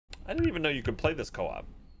I didn't even know you could play this co-op.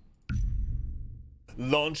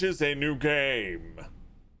 Launches a new game.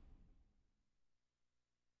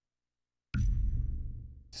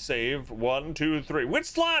 Save 1, 2, 3. Which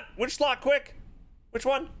slot? Which slot? Quick. Which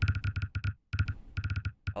one?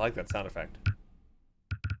 I like that sound effect.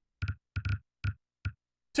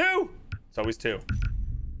 2. It's always 2.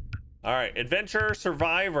 All right, adventure,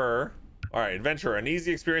 survivor. All right, adventure, an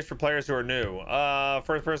easy experience for players who are new.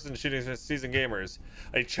 First-person shooting seasoned gamers.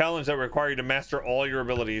 A challenge that will require you to master all your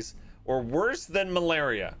abilities, or worse than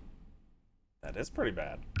malaria. That is pretty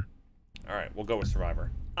bad. All right, we'll go with survivor.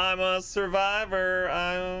 I'm a survivor.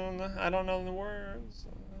 I don't know the words.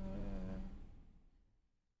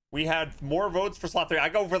 We had more votes for slot 3. I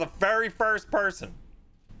go for the very first person.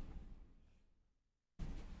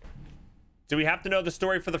 Do we have to know the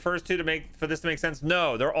story for the first two for this to make sense?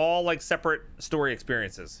 No, they're all like separate story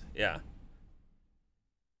experiences. Yeah.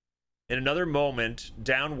 In another moment,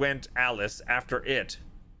 down went Alice after it.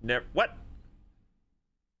 What?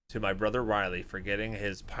 To my brother Riley for getting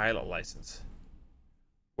his pilot license.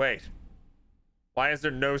 Wait. Why is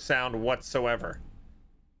there no sound whatsoever?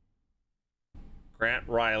 Grant,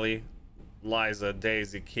 Riley, Liza,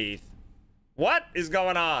 Daisy, Keith. What is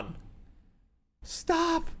going on?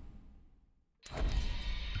 Stop.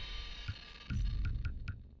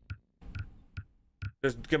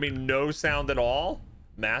 There's gonna be no sound at all.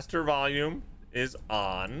 Master volume is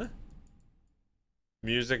on.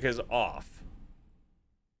 Music is off.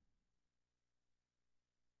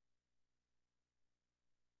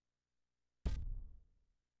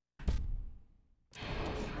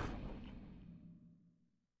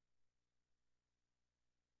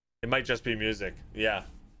 It might just be music. Yeah.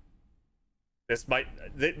 This might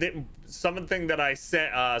something that I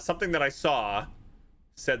said something that I saw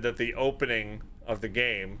said that the opening of the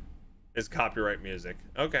game is copyright music.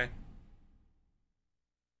 Okay.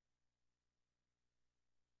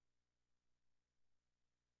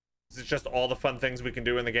 Is it just all the fun things we can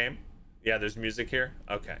do in the game? Yeah, there's music here.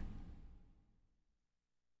 Okay.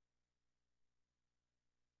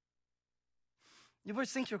 You boys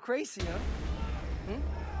think you're crazy, huh? Hmm?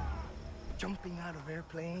 Jumping out of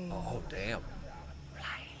airplanes. Oh, damn.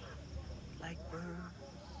 Flying like birds.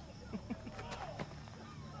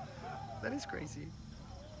 That is crazy.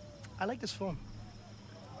 I like this phone.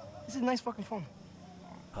 This is a nice fucking phone.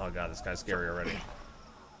 Oh god, this guy's scary already.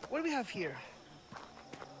 What do we have here?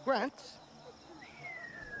 Grant.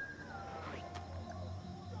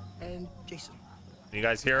 And Jason. You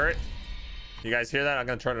guys hear it? You guys hear that? I'm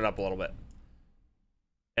gonna turn it up a little bit.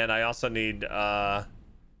 And I also need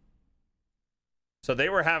so they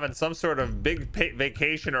were having some sort of big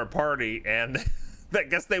vacation or party, and I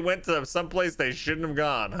guess they went to someplace they shouldn't have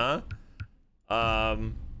gone, huh?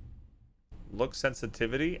 Look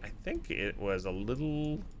sensitivity. I think it was a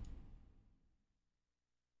little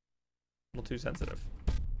too sensitive.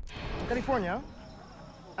 California,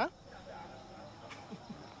 huh?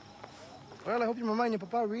 Well, I hope your mama and your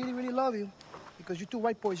papa really, really love you, because you two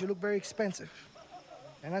white boys, you look very expensive.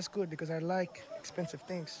 And that's good, because I like expensive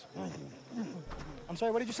things. I'm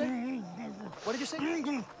sorry, what did you say? What did you say? Do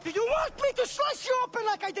you want me to slice you open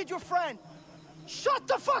like I did your friend? Shut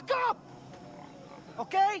the fuck up!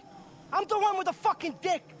 Okay? I'm the one with the fucking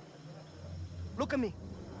dick. Look at me.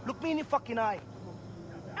 Look me in the fucking eye.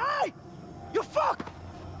 Hey! You fuck!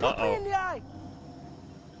 Look me in the eye.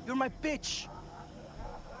 You're my bitch.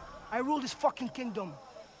 I rule this fucking kingdom.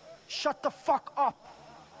 Shut the fuck up,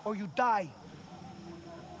 or you die.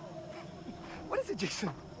 What is it, Jason?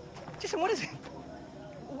 Jason, what is it?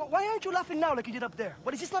 Why aren't you laughing now like you did up there?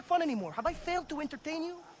 What, is this not fun anymore? Have I failed to entertain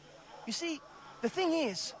you? You see, the thing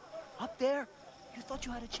is, up there, you thought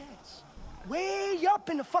you had a chance. Way up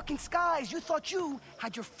in the fucking skies, you thought you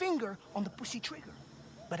had your finger on the pussy trigger.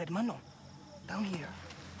 But hermano, down here,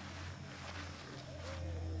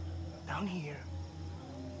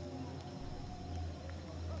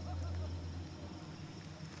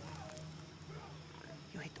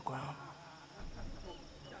 you hit the ground.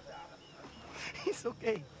 It's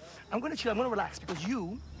okay. I'm gonna chill, I'm gonna relax, because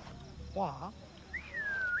you, Hua,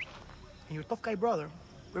 and your tough guy brother,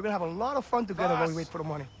 we're gonna have a lot of fun together while we wait for the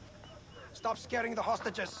money. Stop scaring the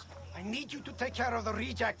hostages. I need you to take care of the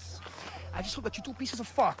rejects. I just hope that you two pieces of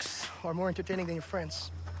fox are more entertaining than your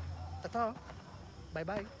friends. Ta-ta.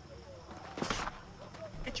 Bye-bye.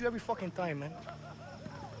 Get you every fucking time, man.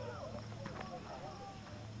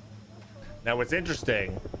 Now what's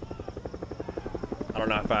interesting, I don't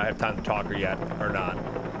know if I have time to talk her yet or not.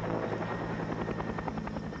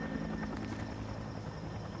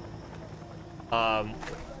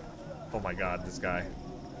 Oh my god, this guy.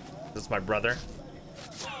 This is my brother.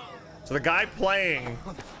 So the guy playing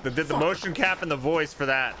That did the motion cap and the voice for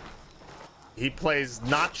that. He plays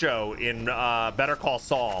Nacho in Better Call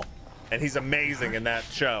Saul, and he's amazing in that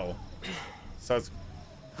show. So it's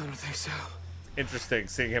I don't think so. interesting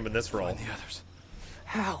seeing him in this role. Find the others.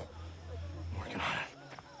 How? I'm working on it.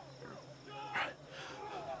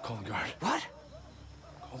 Call the guard. What?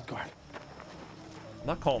 Call the guard. I'm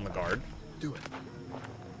not calling the guard. Do it.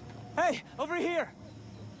 Hey, over here!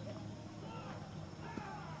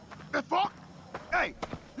 The fuck? Hey,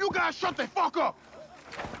 you guys shut the fuck up!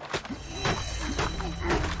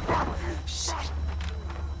 Shit!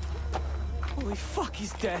 Holy fuck,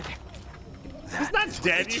 he's dead. He's not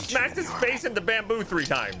dead. You smacked his face into bamboo 3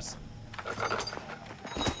 times.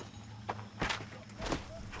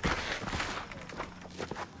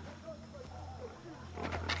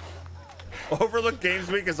 Overlook Games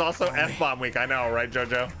Week is also F-bomb week. I know, right,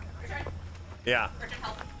 JoJo? Yeah.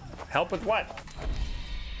 Help with what?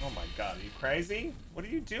 Oh my god, are you crazy? What are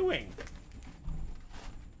you doing?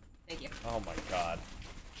 Thank you. Oh my god.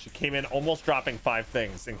 She came in almost dropping 5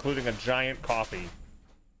 things, including a giant coffee.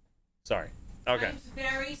 Sorry. Okay. I'm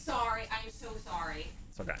very sorry. I'm so sorry.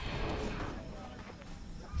 It's okay.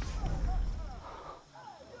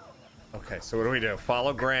 Okay, so what do we do?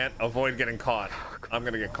 Follow Grant, avoid getting caught. I'm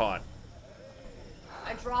gonna get caught.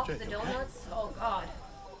 I dropped the donuts. Oh god.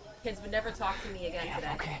 Kids would never talk to me again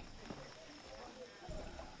today. Okay.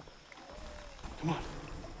 Come on.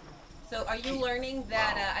 So are you learning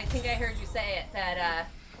that, I think I heard you say it, that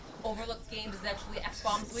Overlooked Games is actually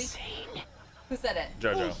F-Bombs Week? Who said it?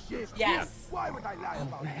 JoJo. Yes. Why would I lie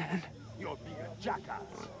about it? You're being a jackass.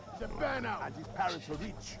 The burnout and his parents are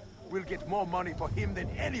rich. We'll get more money for him than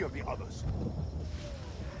any of the others.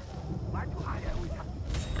 Why do I always have to...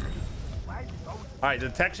 Why is it always... All right,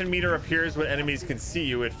 detection meter appears when enemies can see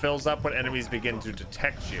you. It fills up when enemies begin to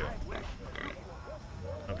detect you.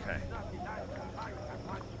 Okay.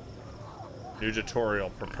 New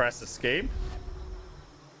tutorial. Press escape.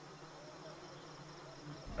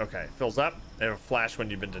 Okay, fills up. It'll flash when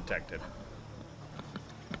you've been detected.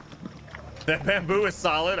 That bamboo is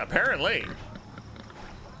solid, apparently.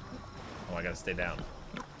 Oh, I gotta stay down.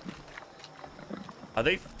 Are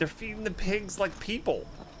they're feeding the pigs like people.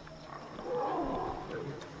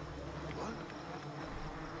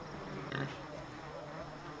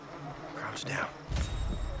 Crouch down.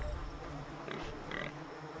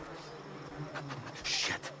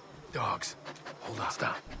 Shit. Dogs. Hold on.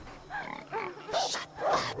 Stop.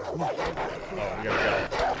 Oh, we gotta go.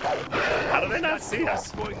 How do they not see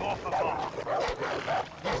us? Going off about.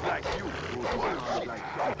 He's like you. Who's like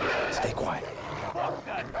that. Stay quiet. Lock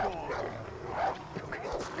that door.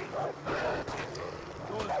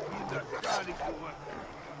 Those kids are starting to work.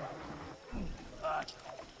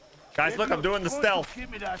 Guys, look, I'm doing the stealth. Give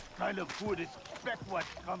me that kind of food. Expect what's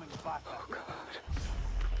coming back. Oh, God.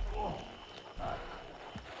 Oh.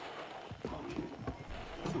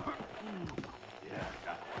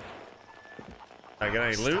 I get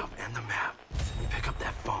any loot? Stop and the map. Pick up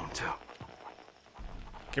that phone, too.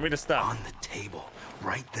 Give me the stuff. On the table.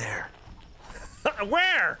 Right there.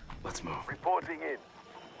 Where? Let's move. Reporting in.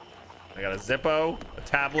 I got a Zippo, a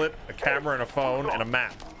tablet, a camera, and a phone, and a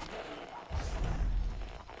map.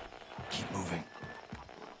 Keep moving.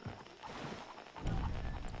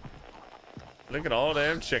 Look at all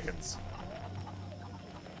them chickens.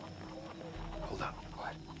 Hold up.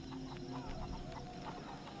 What?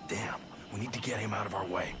 Damn. We need to get him out of our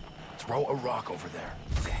way. Throw a rock over there.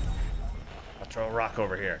 Okay. I'll throw a rock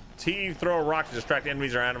over here. T, throw a rock to distract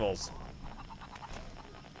enemies or animals.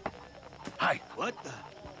 Hi. What the?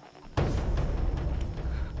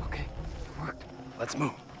 Okay. It worked. Let's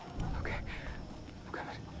move. Okay. I'm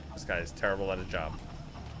coming. This guy is terrible at a job.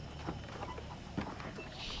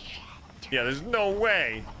 Yeah, there's no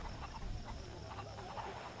way.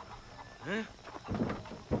 Huh?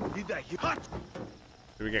 Did I hear? What?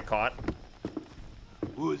 Did we get caught?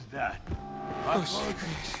 Who's that? Oh, shit.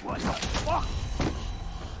 What the fuck?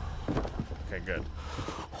 Okay, good.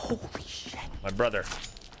 Holy shit. My brother.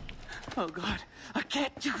 Oh god, I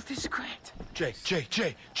can't do this, Grant. Jay,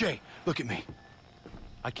 look at me.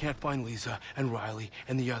 I can't find Lisa and Riley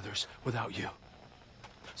and the others without you.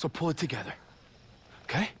 So pull it together.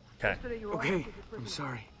 Okay? Okay. Okay, I'm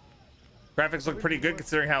sorry. Graphics look pretty good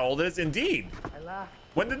considering how old it is. Indeed. I laughed,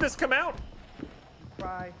 When did this come out? you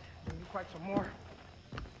cried, and you cried some more.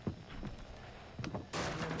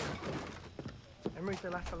 Memories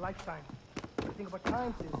that last a lifetime. I think about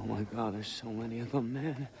times is Oh my god, there's so many of them,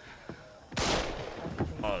 man.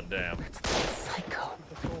 Oh, damn. Psycho.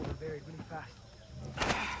 the soul are buried really fast.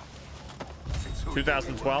 So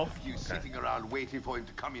 2012? You sitting around waiting for him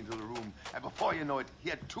to come into the room, and before you know it, he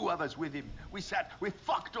had 2 others with him. We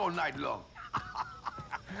fucked all night long.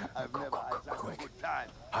 I've never had such a good time.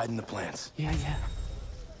 Hiding the plants. Yeah.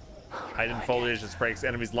 Hiding foliage that breaks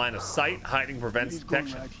enemy's line of sight. Hiding prevents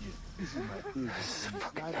detection.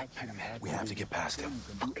 We have to get past him.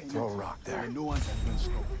 Throw a rock there. No one can even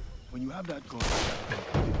stop. When you have that gun,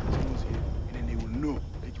 someone's here, and then they will know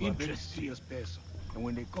that you are a very serious person. And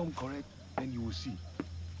when they come correct, then you will see.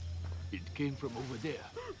 It came from over there.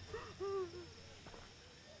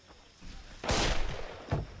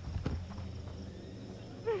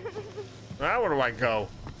 Now where do I go?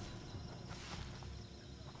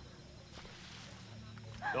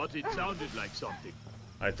 Thought it sounded like something.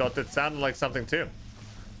 I thought that sounded like something too.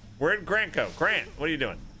 Where'd Grant go? Grant, what are you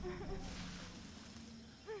doing?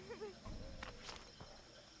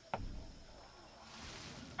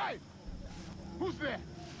 Hey! Who's there?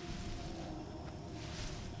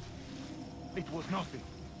 It was nothing.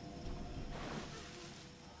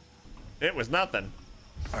 It was nothing.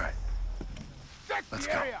 All right. Check Let's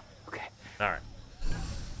the go. area. Okay. All right.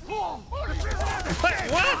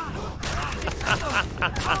 What?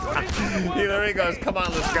 There he goes. Come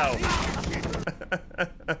on, let's go.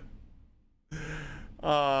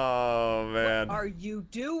 Oh man. What are you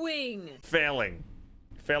doing? Failing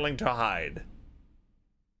to hide.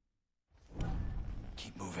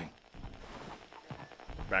 Keep moving.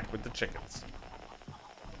 Back with the chickens.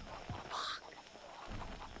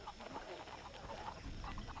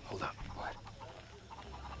 Hold up. What?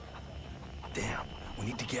 Damn. We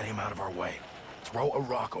need to get him out of our way. Throw a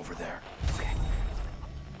rock over there. Okay.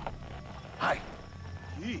 Hi.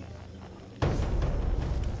 Gee.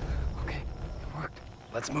 Okay. It worked.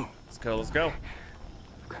 Let's move. Let's go. Let's go.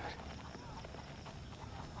 Good.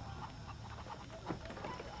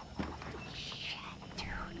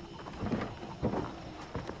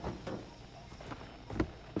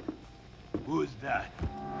 Who's that?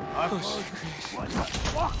 What the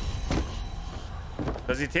fuck?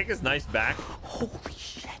 Does he take his knife back? Holy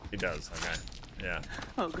shit. He does. Okay. Yeah.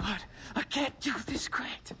 Oh god, I can't do this,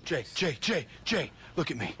 Grant. Jay,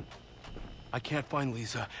 look at me. I can't find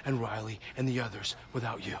Lisa and Riley and the others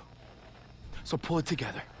without you. So pull it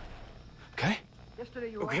together. Okay?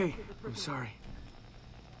 Okay, I'm sorry.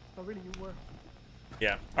 Oh, really you were.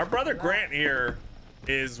 Yeah. Our brother Grant here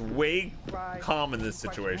is way calm in this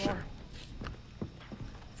situation.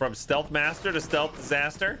 From stealth master to stealth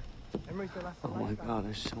disaster. Oh my god,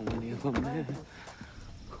 there's so many of them, man.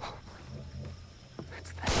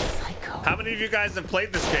 It's that psycho. How many of you guys have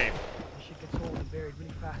played this game? Shit gets old and buried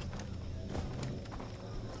really fast.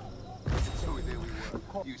 So there we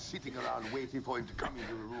were. You sitting around waiting for him to come into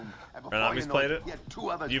the room. And before Ranabi's you know played it? he had 2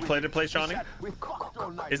 others You with played him. it, play Shawnee? We fucked all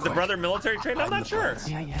night Is the long. brother military trained? I'm not sure.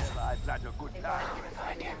 Yeah. Never had such a good time.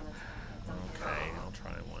 Okay, I'll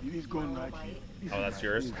try one. He's going right here. Oh, that's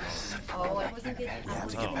yours? Oh, I wasn't getting. We have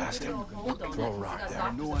to get past him. Hold on. Throw a rock there.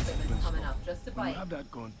 Doctor's appointment's coming up. Just a When you bite. have that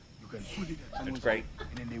gun, you can put it at someone's great. head,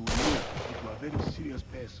 and then they will know that you are a very serious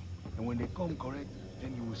person. And when they come correct,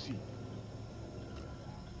 then you will see.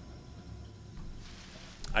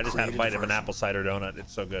 I just had a bite of an apple cider donut.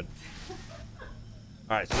 It's so good.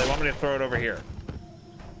 All right, so they want me to throw it over here.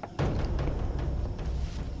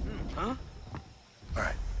 Huh? All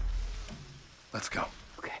right. Let's go.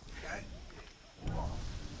 Okay.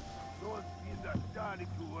 Those things are starting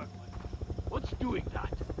to work. What's doing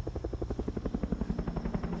that?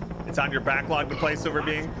 It's on your backlog to play Silver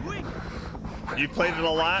Being. You played it a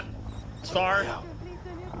lot, Star?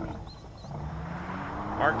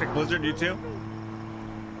 Arctic Blizzard, you too?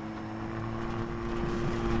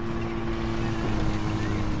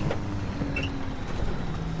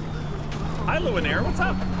 Hi, Luanair. What's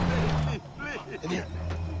up? In here.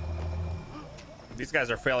 These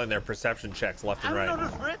guys are failing their perception checks left and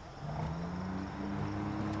right. threat.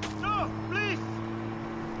 No, please.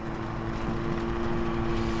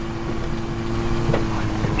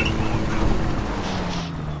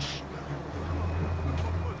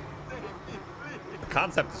 The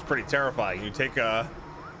concept is pretty terrifying. You take a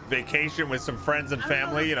vacation with some friends and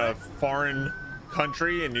family in a foreign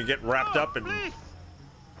country and you get wrapped up in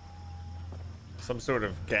some sort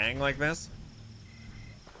of gang like this.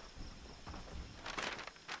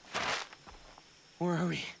 Where are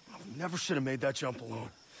we? Never should have made that jump alone.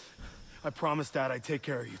 I promised Dad I'd take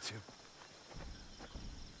care of you two.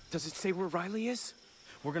 Does it say where Riley is?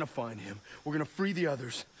 We're gonna find him. We're gonna free the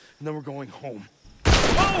others, and then we're going home.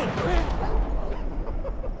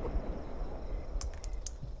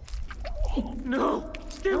 No!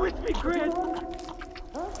 Stay with me, Grant!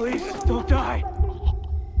 Please, don't die!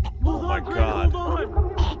 Oh my god.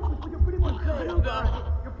 God, oh God.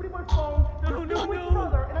 You're putting my phone. No, no, with no.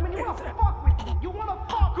 brother, and I mean, you wanna fuck with me. You wanna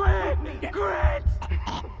fuck with me. Grant!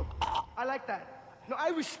 I like that. No, I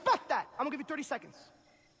respect that. I'm gonna give you 30 seconds.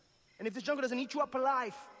 And if this jungle doesn't eat you up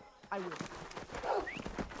alive, I will. Are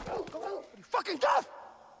you fucking tough?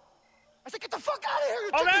 I said, get the fuck out of here,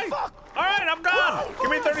 you Okay. chicken fuck! All right, I'm gone.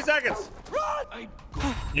 Give me 30 seconds. Run!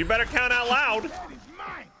 You better count out loud.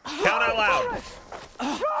 Count out loud.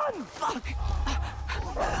 Run! Fuck!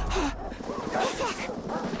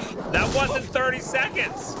 That wasn't 30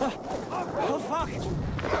 seconds. Oh, fuck!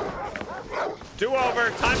 Do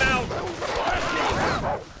over. Time out.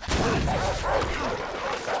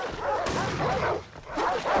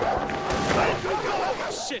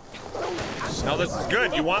 Shit! No, this is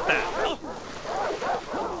good. You want that.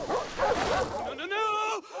 No, no,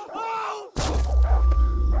 no! Oh!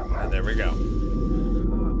 And there we go.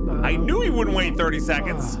 I knew he wouldn't wait 30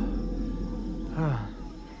 seconds.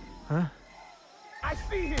 I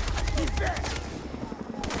see him. He's there.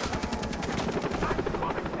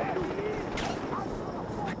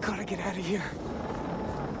 I gotta get out of here.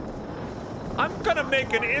 I'm gonna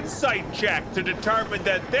make an insight check to determine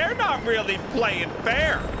that they're not really playing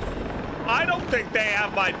fair. I don't think they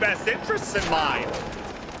have my best interests in mind.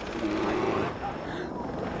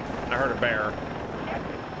 I heard a bear.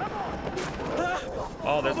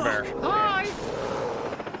 Oh, there's a bear. Hi!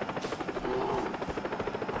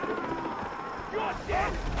 You're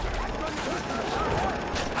dead.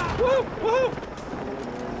 Woo! Woo!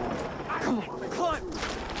 Come on, climb!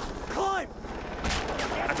 Climb! I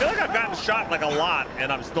feel like I've gotten shot like a lot,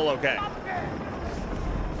 and I'm still okay.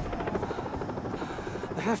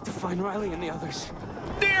 I have to find Riley and the others.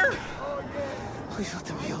 Dear! Please let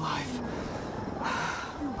them be alive.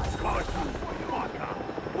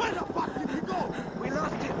 Where the fuck did he go? We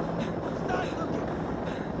lost him. Start looking.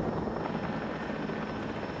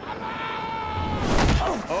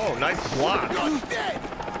 Oh, nice block. You're dead.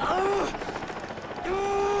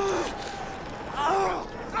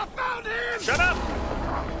 I found him. Shut up!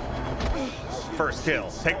 First kill.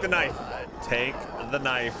 Take the knife. Take the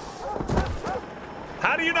knife.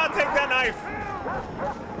 How do you not take that knife?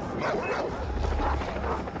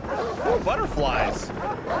 Oh, butterflies.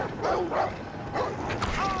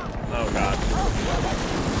 Oh, God.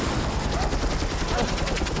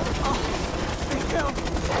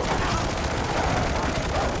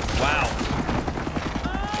 Wow.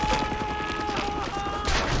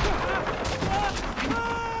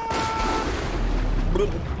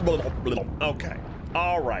 Okay.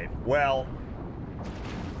 All right. Well,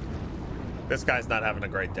 this guy's not having a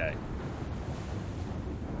great day.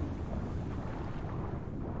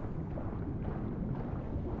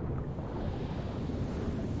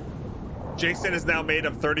 Jason is now made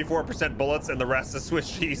of 34% bullets and the rest is Swiss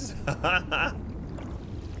cheese. Oh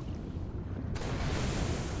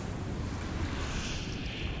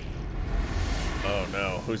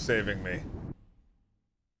no, who's saving me?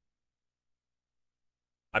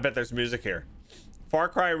 I bet there's music here. Far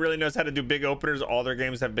Cry really knows how to do big openers. All their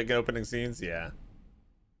games have big opening scenes. Yeah,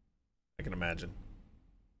 I can imagine.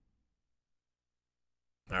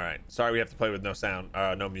 All right, sorry we have to play with no sound,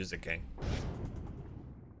 no music, King.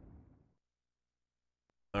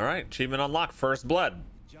 All right, achievement unlocked, First Blood.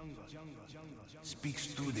 Speaks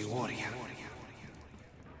through the warrior.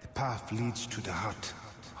 The path leads to the heart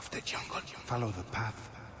of the jungle. Follow the path,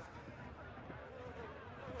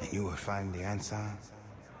 and you will find the answer.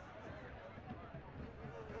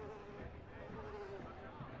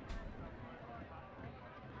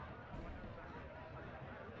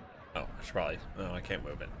 Oh, I should probably. No, I can't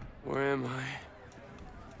move it. Where am I?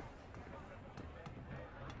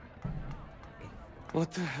 What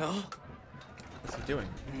the hell? What's he doing?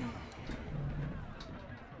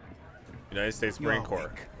 United States Marine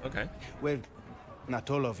Corps. Okay. Well, not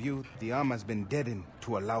all of you. The arm has been deadened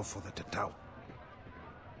to allow for the Tatau.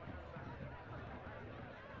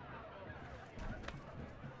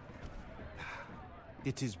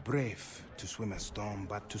 It is brave to swim a storm,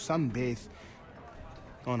 but to sunbathe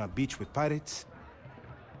on a beach with pirates,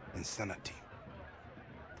 insanity.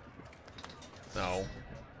 No.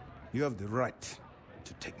 You have the right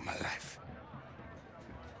to take my life.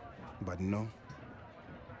 But no,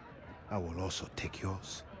 I will also take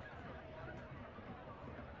yours.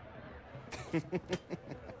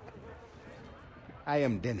 I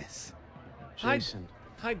am Dennis. Jason.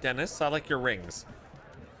 Hi, Dennis. I like your rings.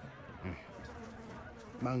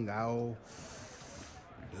 Mangao.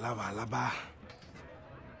 Lava lava.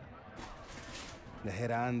 The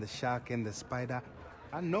heron, the shark, and the spider.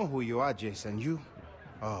 I know who you are, Jason. You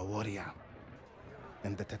are a warrior.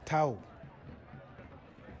 And the Tatau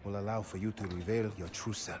will allow for you to reveal your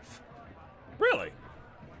true self. Really?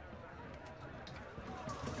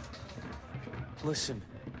 Listen,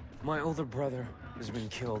 my older brother has been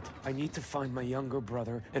killed. I need to find my younger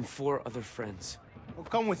brother and 4 other friends. Well,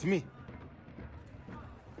 come with me.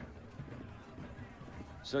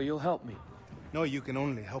 So you'll help me? No, you can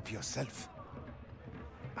only help yourself.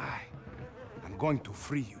 I'm going to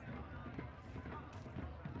free you.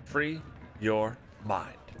 Free your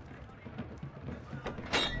mind.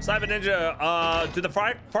 Cyber Ninja, do the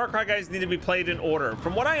Far Cry guys need to be played in order?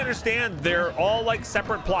 From what I understand, they're all like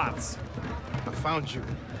separate plots. I found you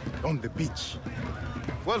on the beach.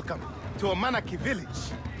 Welcome to Amanaki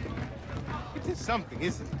village. It is something,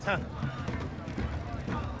 isn't it, huh?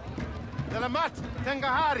 Salamat,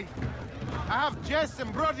 Tengahari. I have Jess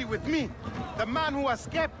and Brody with me. The man who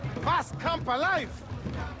escaped Fast Camp alive.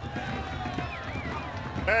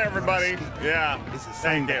 Hey, everybody. Yeah. This is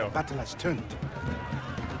saying Thank that you. the battle has turned.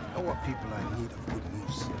 Our people are in need of good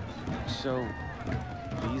news. So,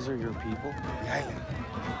 these are your people? The island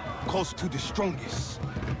calls to the strongest.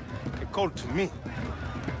 They called to me.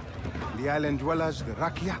 The island dwellers, the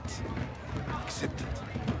Rakyat, accepted.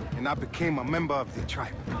 And I became a member of the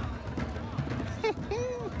tribe.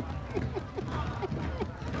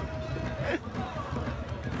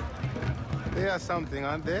 They are something,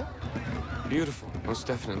 aren't they? Beautiful, most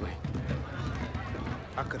definitely.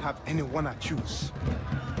 I could have anyone I choose.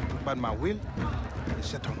 But my will is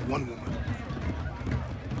set on one woman.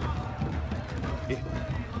 Here.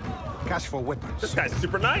 Cash for weapons. This guy's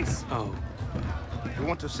super nice. Oh. You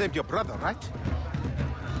want to save your brother, right?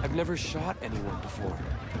 I've never shot anyone before.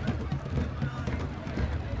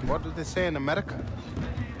 What do they say in America?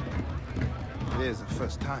 There's a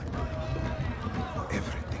first time for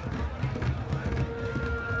everything.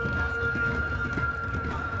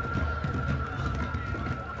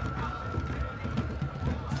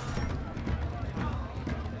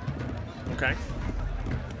 Okay.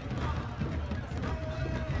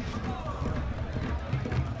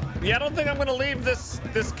 Yeah, I don't think I'm gonna leave this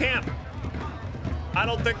camp. I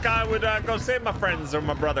don't think I would go save my friends or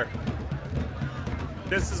my brother.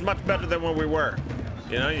 This is much better than when we were.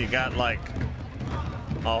 You know, you got like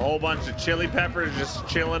a whole bunch of chili peppers just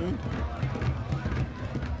chilling.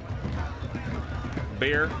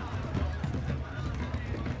 Beer.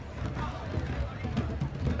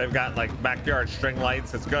 They've got like backyard string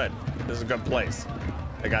lights. It's good. This is a good place.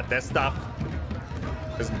 They got this stuff.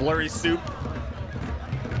 This blurry soup.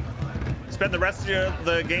 Spend the rest of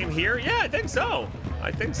the game here? Yeah, I think so.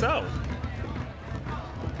 I think so.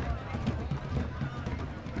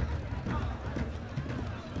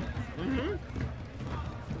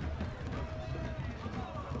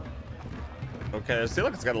 Okay, see,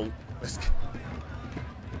 look, it's got a...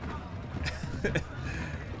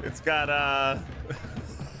 It's got,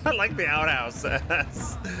 I like the outhouse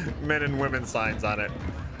has men and women signs on it.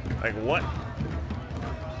 Like, what?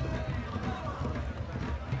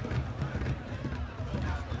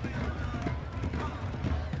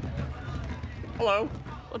 Hello.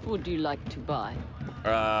 What would you like to buy?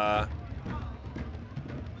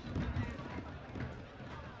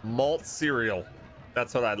 Malt cereal.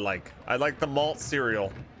 That's what I'd like. I'd like the malt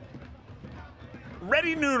cereal.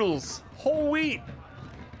 Ready noodles, whole wheat.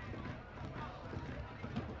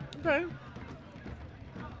 Okay.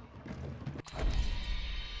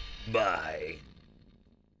 Bye.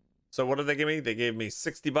 So what did they give me? They gave me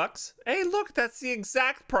 60 bucks. Hey, look, that's the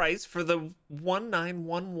exact price for the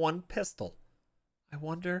 1911 pistol. I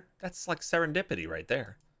wonder, that's like serendipity right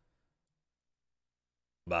there.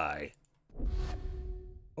 Bye.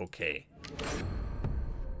 Okay.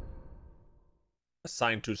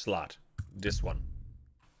 Assign to slot. This one.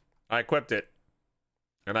 I equipped it.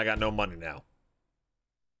 And I got no money now.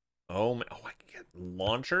 Oh, man. Oh, I can get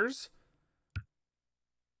launchers?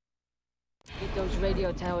 Get those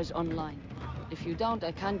radio towers online. If you don't,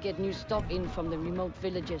 I can't get new stock in from the remote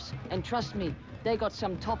villages. And trust me, they got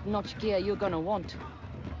some top-notch gear you're gonna want.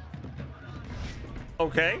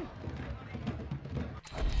 Okay.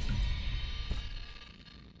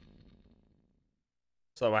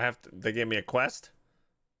 So I have to, they gave me a quest?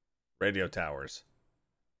 Radio towers.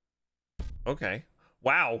 Okay.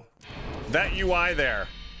 Wow. That UI there.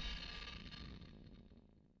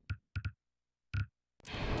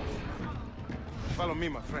 Follow me,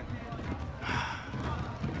 my friend.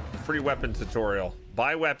 Free weapon tutorial.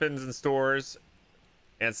 Buy weapons in stores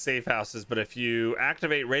and safe houses, but if you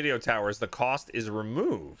activate radio towers, the cost is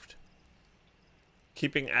removed.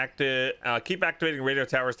 Keep activating radio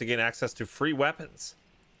towers to gain access to free weapons.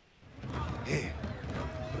 Here,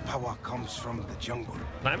 the power comes from the jungle.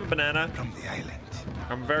 Can I have a banana? From the island.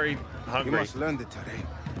 I'm very hungry. You must learn the terrain.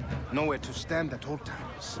 Nowhere to stand at all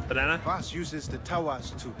times. Banana? Voss uses the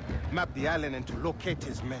towers to map the island and to locate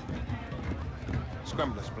his men.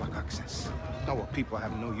 Scramblers block access. Our people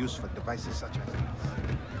have no use for devices such as these.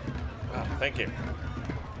 Oh, thank you.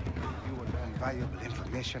 You will learn valuable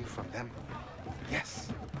information from them. Yes.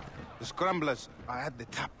 The scramblers are at the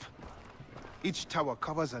top. Each tower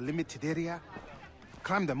covers a limited area.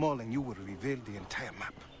 Climb them all and you will reveal the entire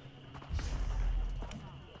map.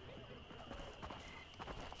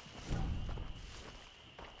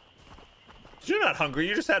 You're not hungry,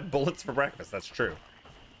 you just had bullets for breakfast. That's true.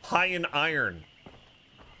 High in iron.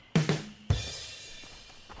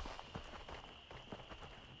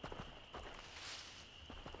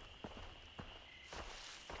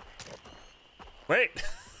 Wait,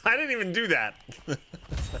 I didn't even do that.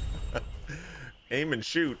 Aim and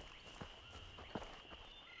shoot.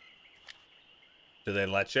 Do they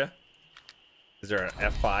let you? Is there an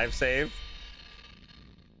F5 save?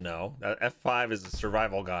 No, F5 is a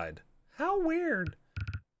survival guide. How weird.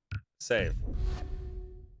 Save.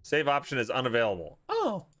 Save option is unavailable.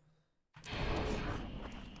 Oh.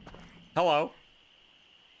 Hello.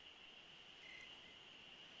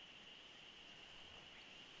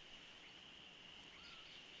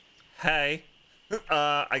 Hey.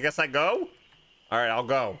 I guess I go? All right, I'll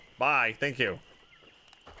go. Bye. Thank you.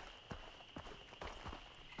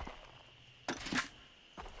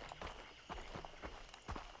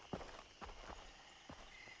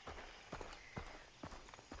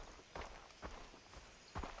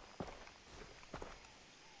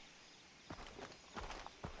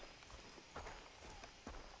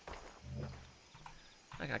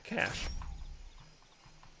 I got cash.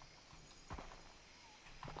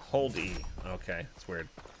 Hold E. Okay, that's weird.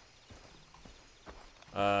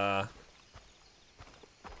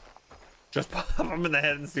 Just pop him in the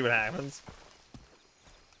head and see what happens.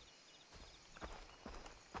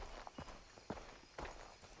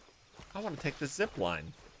 I want to take the zip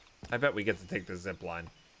line. I bet we get to take the zip line.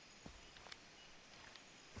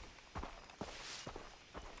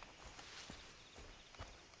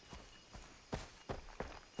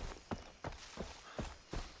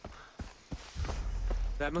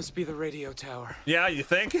 That must be the radio tower. Yeah, you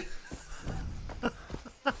think?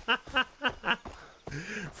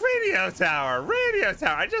 Radio tower, radio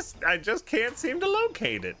tower. I just can't seem to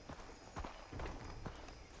locate it.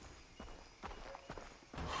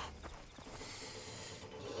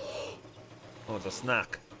 Oh, it's a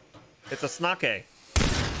snock. It's a snocke.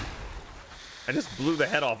 I just blew the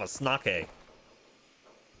head off a snocke.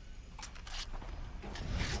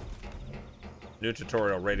 New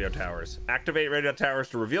tutorial, radio towers. Activate radio towers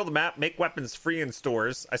to reveal the map, make weapons free in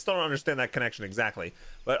stores. I still don't understand that connection exactly.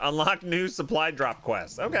 But unlock new supply drop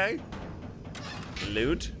quests. Okay.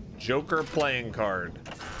 Loot. Joker playing card.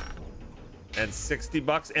 And 60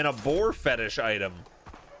 bucks and a boar fetish item.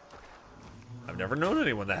 I've never known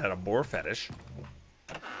anyone that had a boar fetish.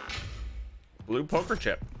 Blue poker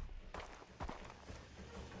chip.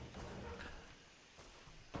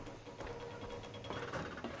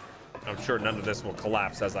 I'm sure none of this will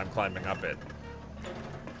collapse as I'm climbing up it.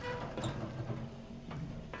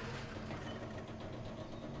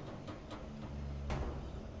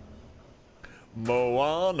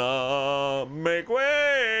 Moana, make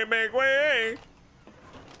way, make way.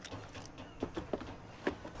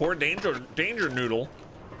 Poor danger noodle.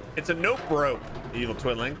 It's a nope rope, evil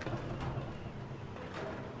twin link.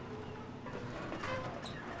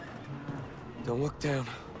 Don't look down.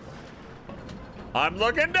 I'm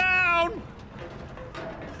looking down.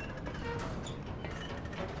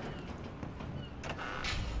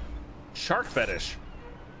 Shark fetish.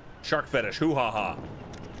 Shark fetish. Hoo ha ha.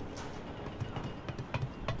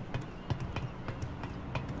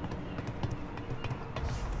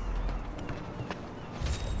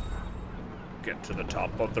 Get to the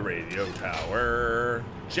top of the radio tower.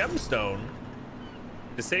 Gemstone.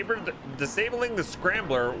 Disabling the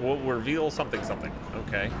scrambler will reveal something.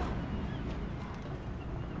 Okay.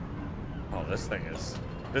 Oh, this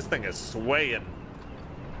thing is swaying.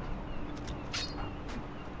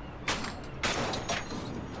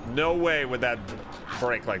 No way would that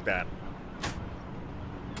break like that.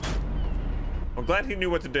 I'm glad he knew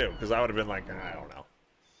what to do, because I would have been like, I don't know.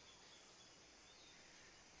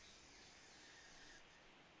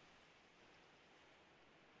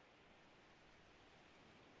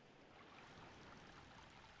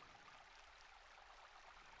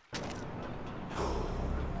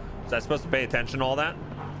 Was I supposed to pay attention to all that?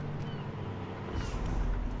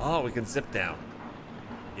 Oh, we can zip down.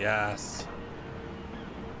 Yes.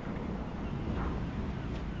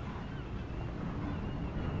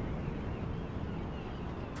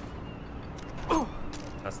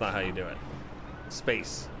 That's not how you do it.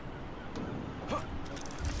 Space.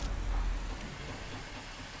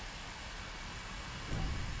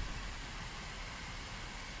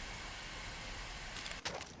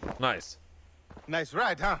 Nice. Nice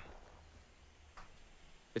ride, huh?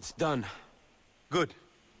 It's done. Good.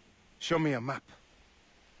 Show me a map.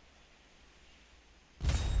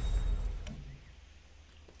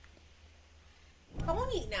 I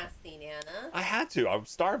won't eat nasty, Nana. I had to. I'm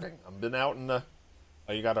starving. I've been out in the...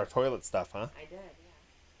 Oh, you got our toilet stuff, huh? I did,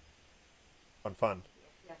 yeah. Fun.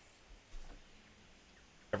 Yes.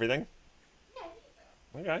 Everything? Yeah, I think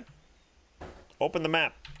so. Okay. Open the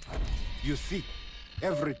map. You see,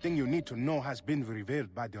 everything you need to know has been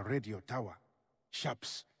revealed by the radio tower.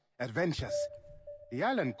 Shops, adventures. The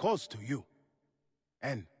island calls to you.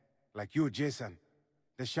 And, like you, Jason,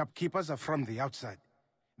 the shopkeepers are from the outside.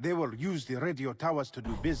 They will use the radio towers to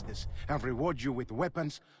do business and reward you with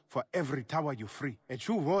weapons for every tower you free. A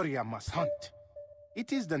true warrior must hunt.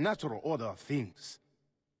 It is the natural order of things.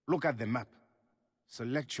 Look at the map.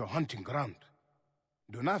 Select your hunting ground.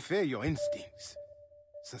 Do not fear your instincts.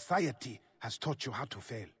 Society has taught you how to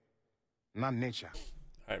fail, not nature.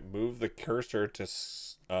 All right, move the cursor to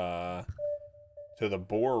the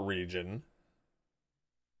Boar region.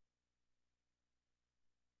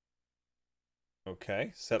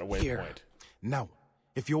 Okay, set a waypoint. Now,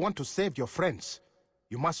 if you want to save your friends,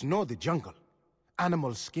 you must know the jungle.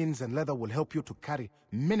 Animal skins and leather will help you to carry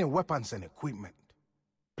many weapons and equipment.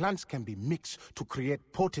 Plants can be mixed to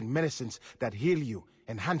create potent medicines that heal you,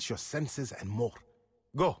 enhance your senses, and more.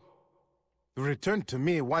 Go. Return to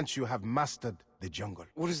me once you have mastered the jungle.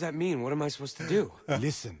 What does that mean? What am I supposed to do?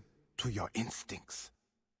 Listen to your instincts.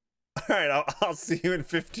 All right, I'll see you in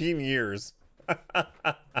 15 years.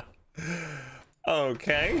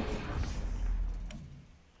 Okay.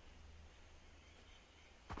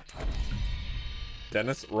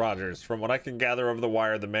 Dennis Rogers. From what I can gather over the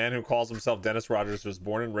wire, the man who calls himself Dennis Rogers was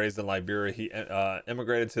born and raised in Liberia. He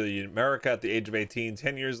immigrated to America at the age of 18.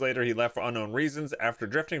 10 years later, he left for unknown reasons. After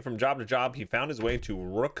drifting from job to job, he found his way to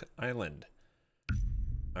Rook Island.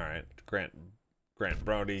 All right, Grant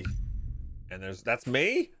Brody. And that's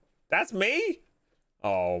me? That's me?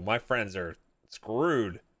 Oh, my friends are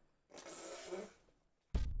screwed.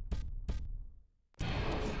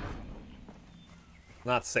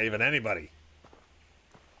 Not saving anybody.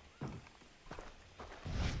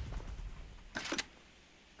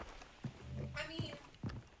 I mean,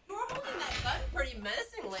 you were holding that gun pretty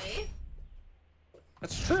menacingly.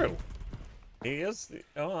 That's true. He is.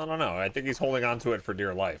 Oh, I don't know. I think he's holding on to it for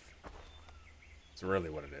dear life. It's really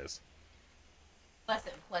what it is.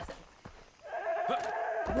 Listen.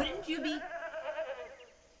 Wouldn't you be...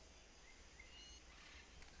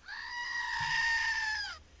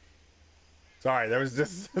 Sorry, there was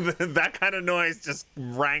just that kind of noise just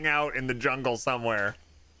rang out in the jungle somewhere.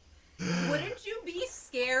 Wouldn't you be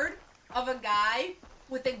scared of a guy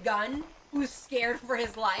with a gun who's scared for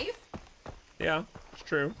his life? Yeah, it's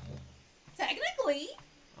true. Technically.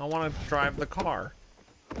 I want to drive the car.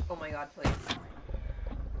 Oh my god, please.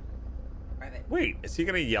 Drive it. Wait, is he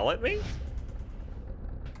gonna yell at me?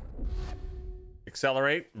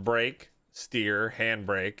 Accelerate, brake, steer,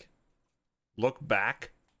 handbrake, look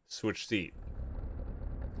back, switch seat.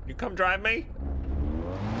 You come drive me?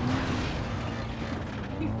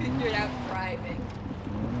 He figured out driving.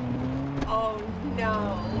 Oh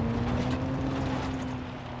no.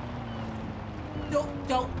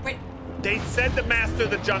 Don't. They said to master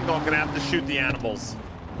the jungle, I'm gonna have to shoot the animals.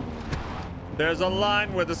 There's a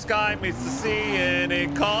line where the sky meets the sea and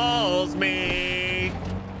it calls me.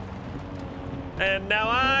 And now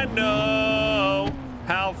I know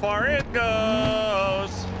how far it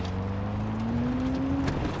goes.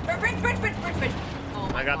 Bridge. Oh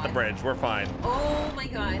my I got god. the bridge. We're fine. Oh my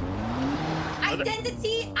god.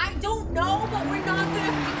 Identity, I don't know, but we're not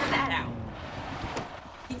gonna figure that out.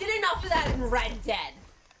 He did enough of that in Red Dead.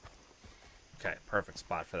 Okay, perfect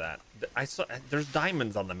spot for that. I saw there's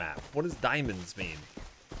diamonds on the map. What does diamonds mean?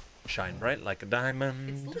 Shine bright like a diamond.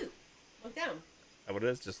 It's loot. Look down. Is that what it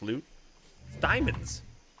is? Just loot? It's diamonds.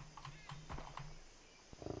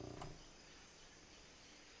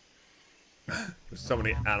 There's so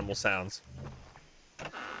many animal sounds.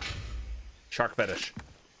 Shark fetish.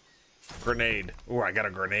 Grenade. Ooh, I got a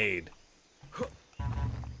grenade.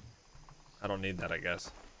 I don't need that, I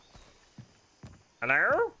guess.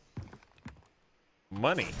 Hello?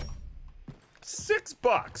 Money.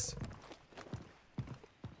 $6.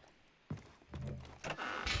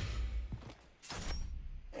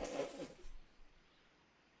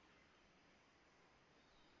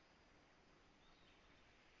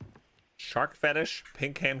 Shark fetish,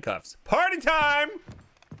 pink handcuffs. Party time!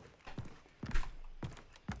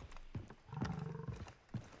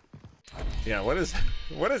 Yeah, what is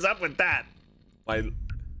up with that? I don't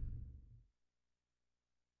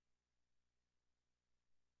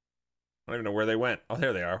even know where they went. Oh,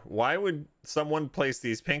 there they are. Why would someone place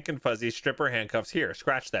these pink and fuzzy stripper handcuffs here?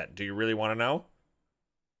 Scratch that. Do you really want to know?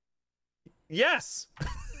 Yes.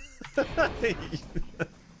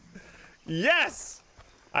 Yes.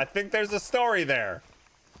 I think there's a story there.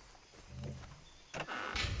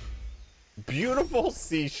 Beautiful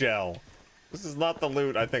seashell. This is not the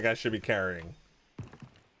loot I think I should be carrying.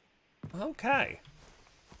 Okay.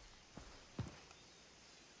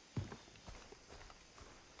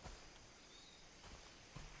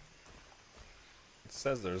 It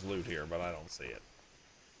says there's loot here, but I don't see it.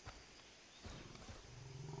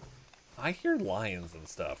 I hear lions and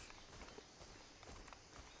stuff.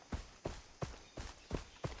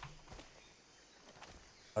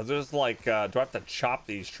 Are those like, do I have to chop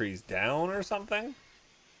these trees down or something?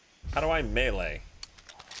 How do I melee?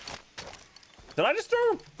 Did I just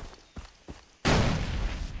throw?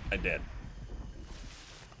 I did.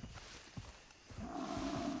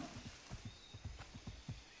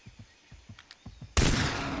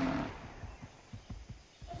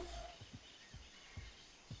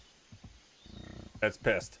 That's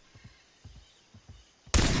pissed.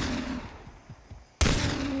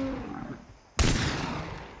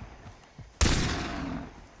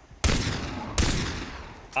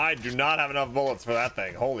 I do not have enough bullets for that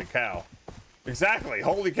thing. Holy cow. Exactly.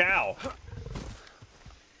 Holy cow.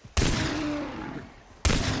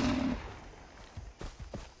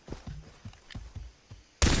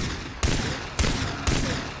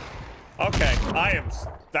 Okay,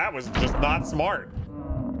 that was just not smart.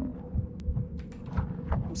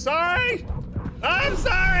 I'm sorry. I'm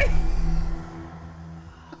sorry.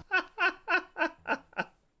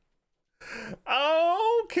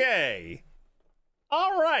 Okay.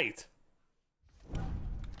 All right.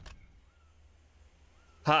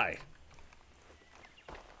 Hi.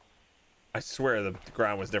 I swear the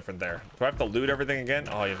ground was different there. Do I have to loot everything again?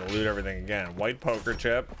 Oh, you have to loot everything again. White poker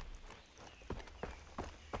chip.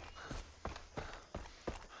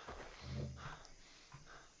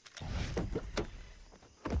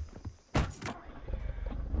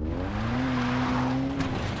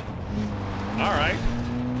 All right.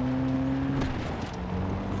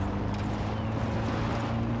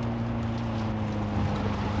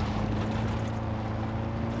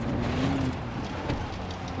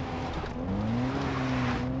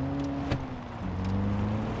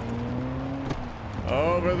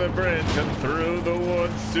 Over the bridge and through the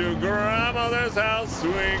woods to grandmother's house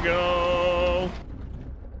we go.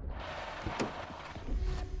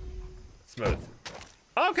 Smooth.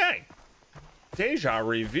 Okay. Deja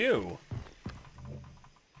review.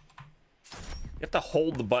 You have to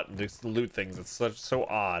hold the button to loot things. It's so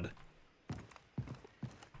odd.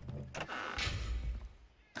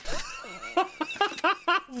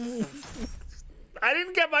 I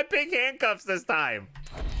didn't get my pink handcuffs this time.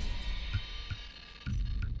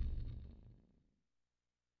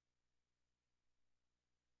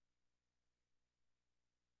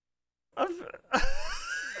 A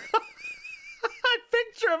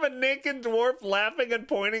picture of a naked dwarf laughing and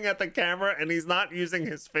pointing at the camera, and he's not using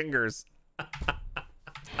his fingers.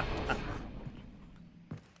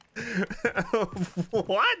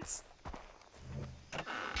 What?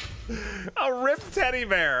 A ripped teddy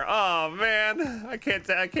bear. Oh man, I can't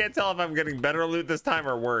tell if I'm getting better loot this time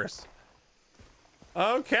or worse.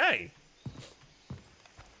 Okay.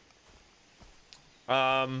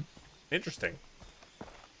 Interesting.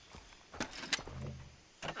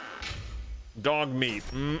 Dog meat.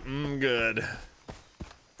 Good.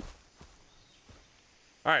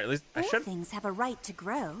 All right, at least I should. Things have a right to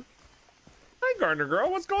grow. Hi, Gardener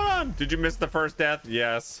Girl. What's going on? Did you miss the first death?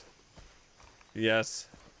 Yes. Yes.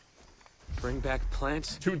 Bring back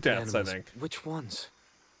plants? 2 deaths, animals. I think. Which ones?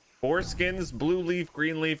 4 skins, blue leaf,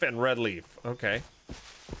 green leaf, and red leaf. Okay.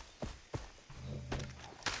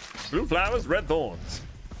 Blue flowers, red thorns.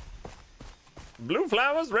 Blue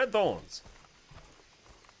flowers, red thorns.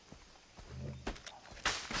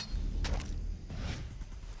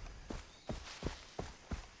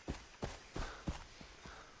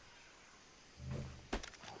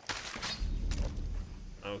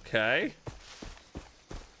 Okay.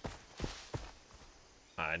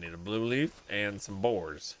 I need a blue leaf and some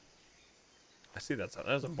boars. I see there's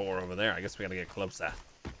a boar over there. I guess we gotta get closer.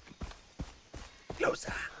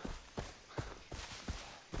 Closer.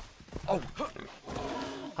 Oh.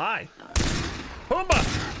 Hi. Pumbaa!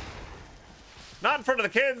 Not in front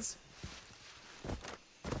of the kids.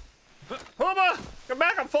 Pumbaa! Come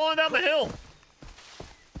back, I'm falling down the hill.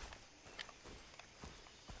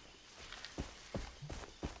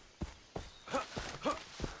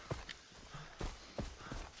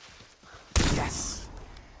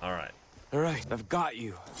 All right, I've got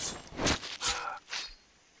you.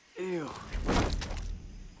 Ew.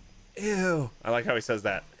 Ew. I like how he says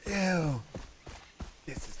that. Ew.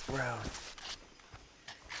 This is gross.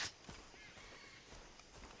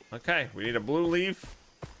 Okay, we need a blue leaf.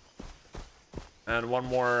 And one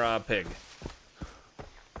more pig.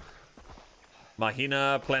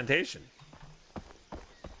 Mahina Plantation.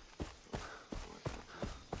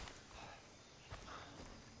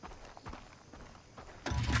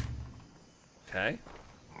 Okay.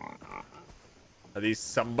 Are these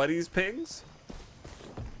somebody's pigs?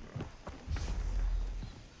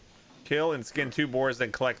 Kill and skin 2 boars,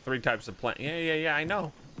 then collect 3 types of plant. Yeah, I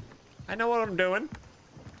know. I know what I'm doing.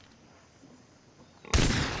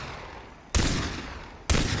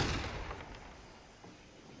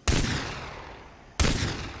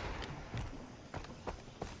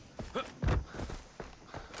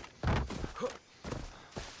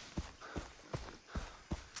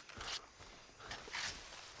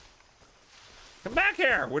 Come back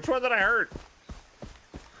here. Which one did I hurt?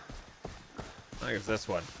 I think it's this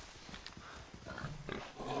one.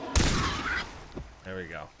 There we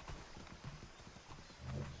go.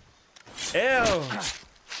 Ew.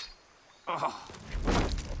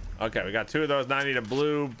 Okay, we got 2 of those. Now I need a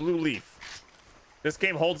blue leaf. This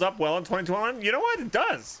game holds up well in 2021. You know what? It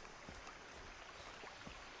does.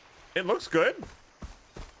 It looks good.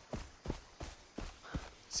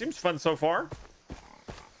 Seems fun so far.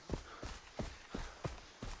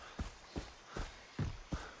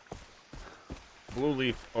 Blue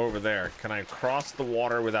leaf over there. Can I cross the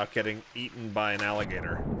water without getting eaten by an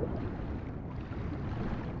alligator?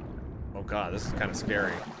 Oh god, this is kind of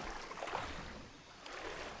scary.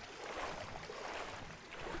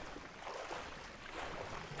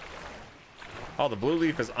 Oh, the blue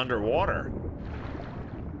leaf is underwater.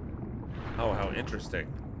 Oh, how interesting.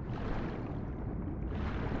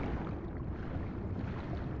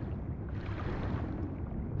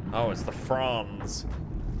 Oh, it's the fronds.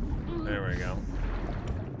 There we go.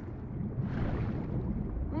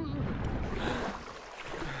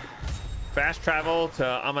 Fast travel to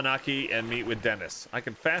Amanaki and meet with Dennis. I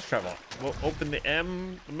can fast travel. We'll open the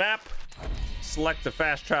map, select the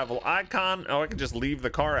fast travel icon. Oh, I can just leave the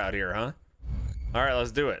car out here, huh? All right,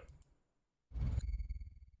 let's do it.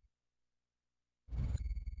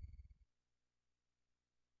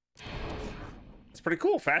 It's pretty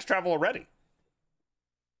cool. Fast travel already.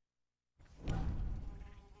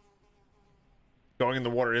 Going in the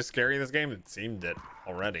water is scary in this game. It seemed it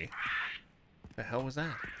already. What the hell was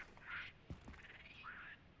that?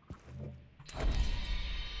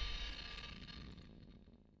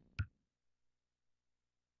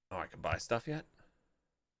 Oh, I can buy stuff yet?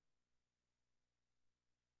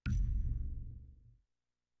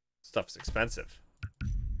 Stuff's expensive.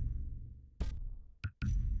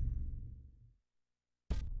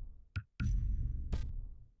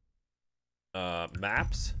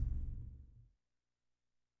 Maps?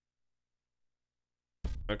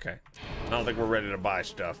 Okay. I don't think we're ready to buy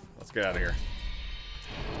stuff. Let's get out of here.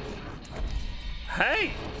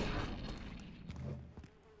 Hey!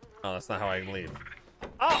 Oh, that's not how I can leave.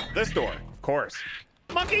 Oh, this door, of course.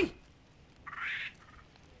 Monkey!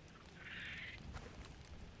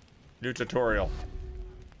 New tutorial.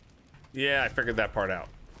 Yeah, I figured that part out.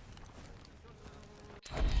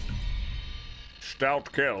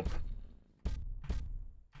 Stout kelp.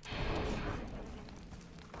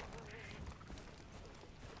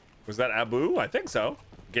 Was that Abu? I think so.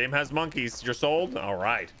 Game has monkeys. You're sold? All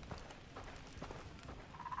right.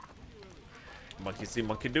 Monkey see,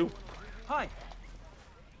 monkey do. Hi.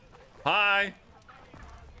 Hi.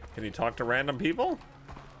 Can you talk to random people?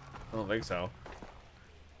 I don't think so.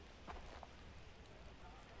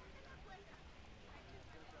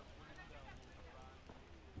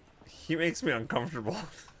 He makes me uncomfortable.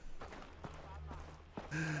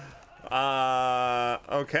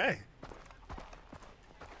 Okay.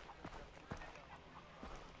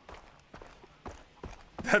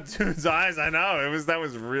 That dude's eyes, I know. That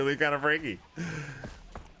was really kind of freaky.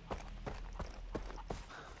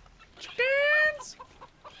 Chickens!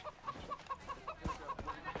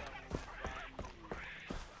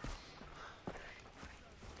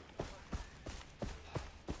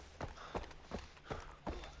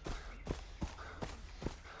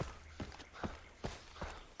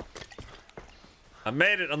 I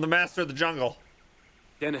made it. I'm the master of the jungle.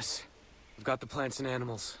 Dennis, I've got the plants and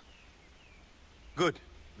animals. Good.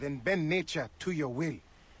 Then bend nature to your will.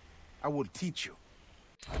 I will teach you.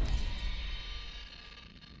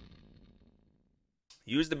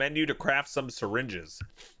 Use the menu to craft some syringes.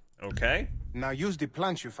 Okay. Now use the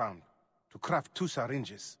plants you found to craft 2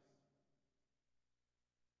 syringes.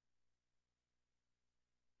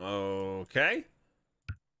 Okay.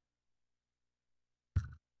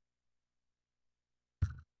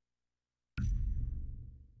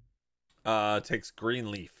 Takes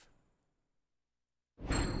green leaf.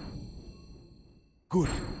 Good,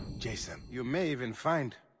 Jason. You may even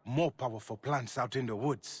find more powerful plants out in the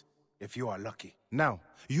woods, if you are lucky. Now,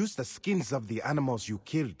 use the skins of the animals you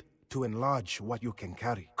killed to enlarge what you can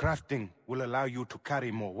carry. Crafting will allow you to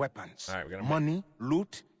carry more weapons. All right, we're gonna money,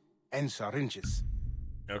 loot, and syringes.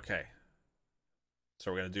 Okay.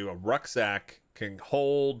 So we're gonna do a rucksack can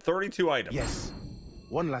hold 32 items. Yes.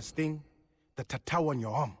 One last thing, the tattoo on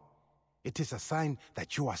your arm. It is a sign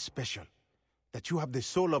that you are special, that you have the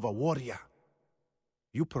soul of a warrior.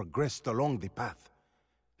 You progressed along the path.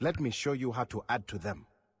 Let me show you how to add to them.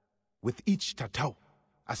 With each tattoo,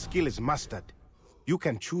 a skill is mastered. You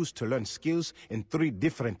can choose to learn skills in 3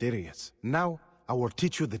 different areas. Now, I will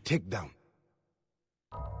teach you the takedown.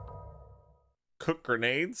 Cook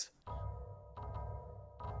grenades.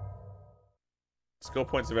 Skill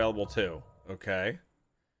points available too. Okay.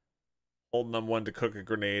 Hold num1 to cook a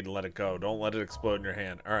grenade and let it go. Don't let it explode in your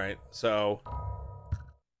hand. All right, so.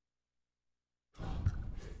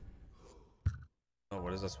 Oh,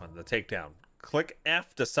 what is this one? The takedown. Click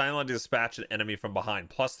F to silently dispatch an enemy from behind.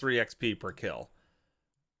 Plus 3 XP per kill.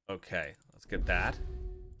 Okay, let's get that.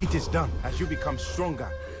 It is done. As you become stronger,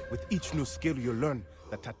 with each new skill you learn,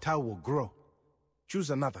 the tattoo will grow.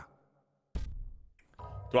 Choose another.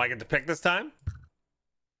 Do I get to pick this time?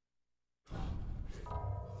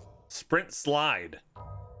 Sprint slide.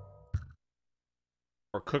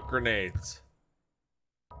 Or cook grenades.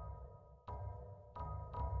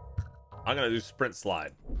 I'm gonna do sprint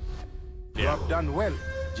slide. You have done well,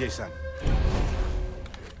 Jason.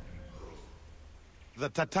 The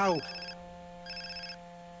tattoo.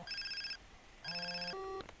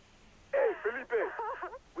 Hey, Felipe.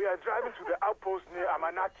 We are driving to the outpost near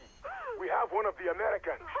Amanaki. We have one of the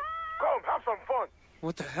Americans. Come, have some fun.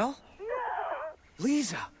 What the hell?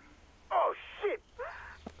 Lisa! Oh, shit!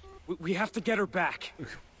 We have to get her back.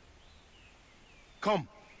 Come,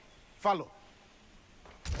 follow.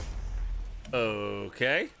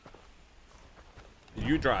 Okay.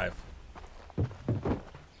 You drive.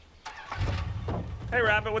 Hey,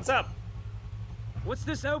 Rabbit, what's up? What's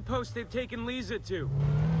this outpost they've taken Lisa to?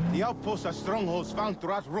 The outposts are strongholds found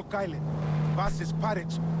throughout Rook Island. Vass's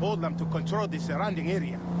pirates hold them to control the surrounding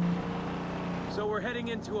area. So we're heading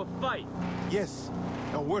into a fight? Yes,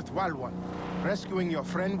 a worthwhile one. Rescuing your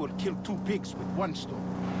friend will kill 2 pigs with 1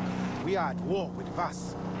 stone. We are at war with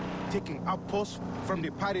Vass. Taking outposts from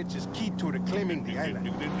the pirates is key to reclaiming the island.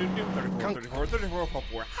 34,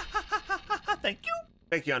 34. Thank you.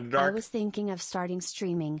 Thank you, I Underdark. was thinking of starting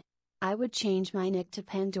streaming. I would change my nick to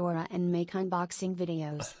Pandora and make unboxing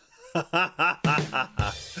videos.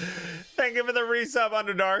 Thank you for the resub,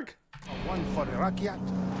 Underdark. One for the Rakyat,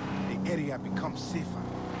 the area becomes safer.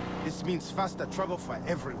 This means faster travel for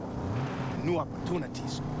everyone, and new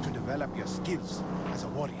opportunities to develop your skills as a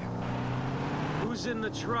warrior. Who's in the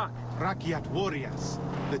truck? Rakyat warriors,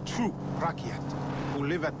 the true Rakyat, who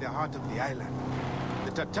live at the heart of the island.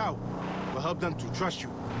 The tattoo will help them to trust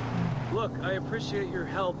you. Look, I appreciate your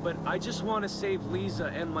help, but I just want to save Lisa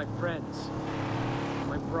and my friends.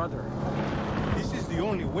 My brother. This is the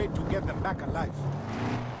only way to get them back alive.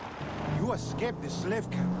 You escaped the slave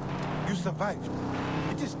camp. You survived.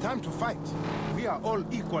 It is time to fight. We are all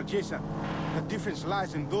equal, Jason. The difference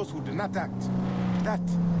lies in those who do not act. That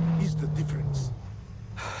is the difference.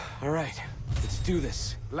 All right, let's do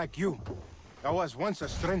this. Like you. I was once a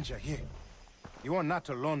stranger here. You are not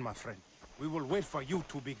alone, my friend. We will wait for you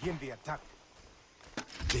to begin the attack.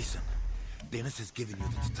 Jason, Dennis has given you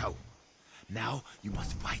the tattoo. Now you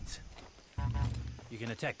must fight. You can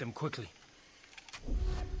attack them quickly.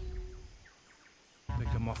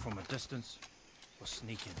 Pick them off from a distance, or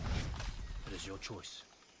sneak in. It is your choice.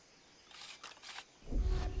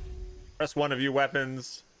 Press 1 to view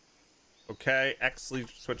weapons. Okay, X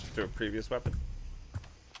switches to a previous weapon.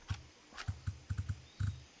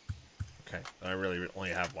 Okay, I really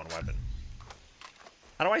only have 1 weapon.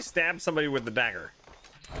 How do I stab somebody with the dagger?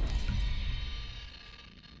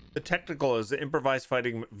 The technical is the improvised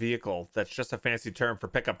fighting vehicle. That's just a fancy term for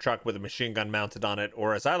pickup truck with a machine gun mounted on it,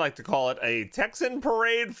 or as I like to call it, a Texan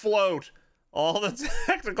parade float. All the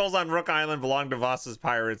technicals on Rook Island belong to Voss's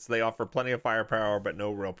pirates. They offer plenty of firepower, but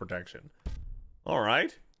no real protection. All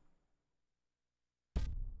right.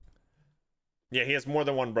 Yeah, he has more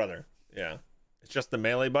than 1 brother. Yeah. It's just the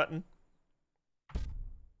melee button.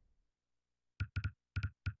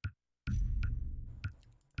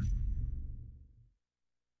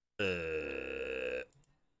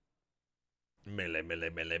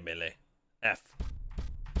 Melee. F.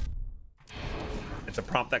 It's a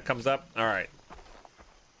prompt that comes up. All right.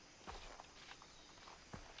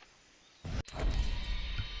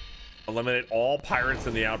 Eliminate all pirates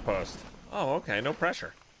in the outpost. Oh, okay. No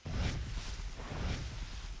pressure.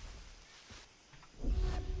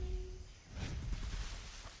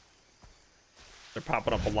 They're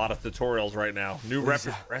popping up a lot of tutorials right now. New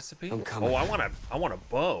recipe. Oh, I want a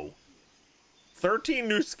bow. 13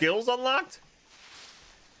 new skills unlocked.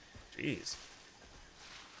 Jeez.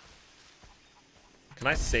 Can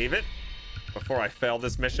I save it before I fail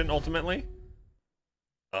this mission ultimately?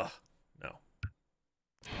 Ugh, no.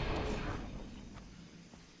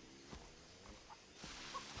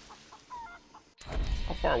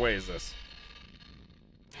 How far away is this?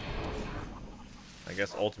 I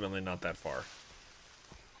guess ultimately not that far.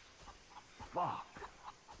 Fuck.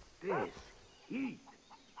 This heat.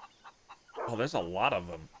 Oh, there's a lot of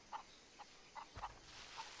them.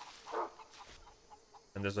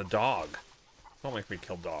 And there's a dog. Don't make me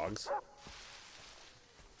kill dogs.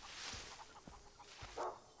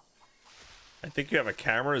 I think you have a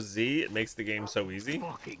camera, Z. It makes the game so easy.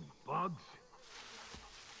 Fucking bugs.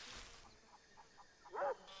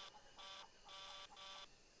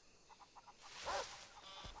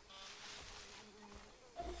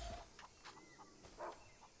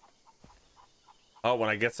 Oh, when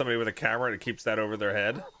I get somebody with a camera, it keeps that over their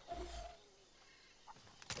head.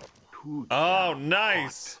 Oh,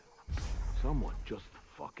 nice. Someone just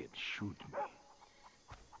fucking shoot me.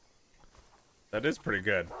 That is pretty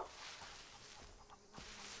good.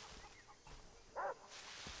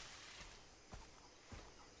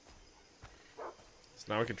 So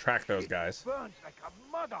now we can track those guys. Burns like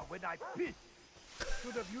a mother when I piss.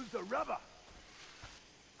 Should have used the rubber.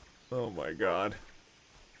 Oh my god.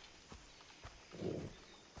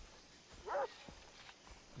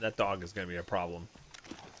 That dog is going to be a problem.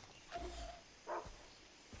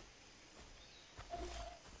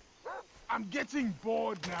 I'm getting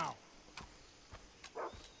bored now.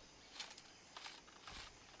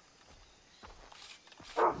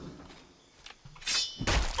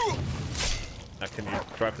 Now do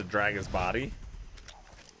I have to drag his body?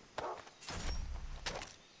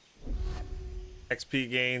 XP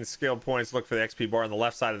gains, skill points. Look for the XP bar on the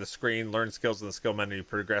left side of the screen. Learn skills in the skill menu.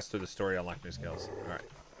 Progress through the story. Unlock new skills. All right.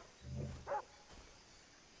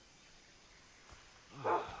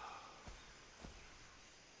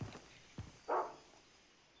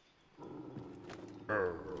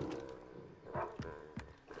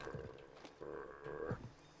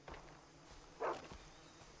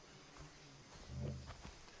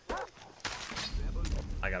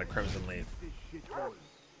 I got a crimson leaf.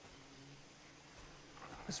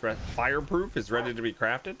 This fireproof is ready to be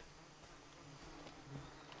crafted.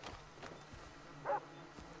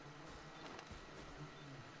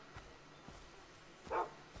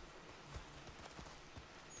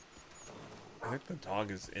 I think the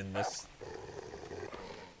dog is in this.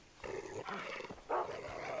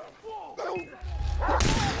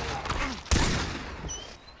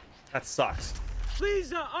 That sucks.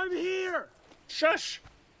 Lisa, I'm here. Shush.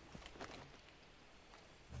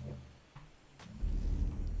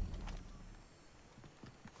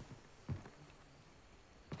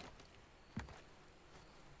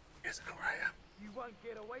 He doesn't know where I am. You won't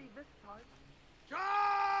get away this time.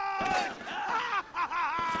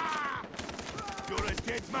 You're a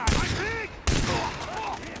dead man. I think. He's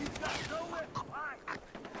got nowhere to hide.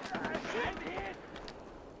 Send him.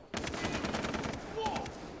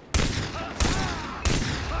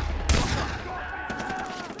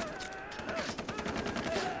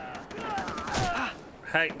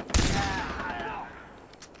 Hey.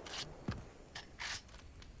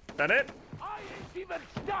 That it? I ain't even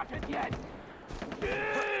started yet.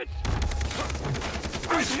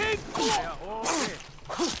 I think.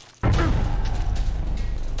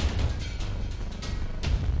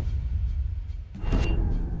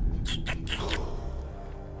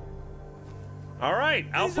 All right,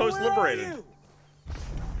 outpost liberated.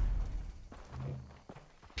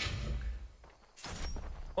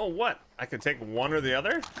 Oh, what? I can take one or the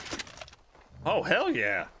other? Oh, hell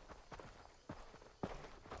yeah.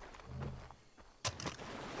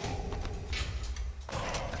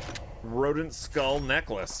 Rodent skull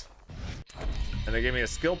necklace. And they gave me a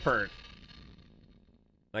skill perk.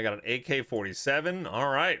 I got an AK-47. All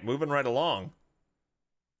right, moving right along.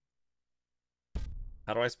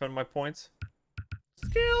 How do I spend my points?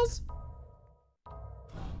 Skills.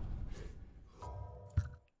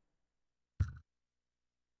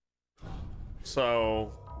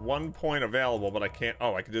 So 1 point available, but I can't.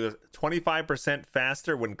 Oh, I can do this 25%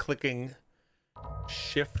 faster when clicking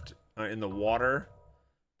shift in the water.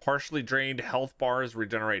 Partially drained health bars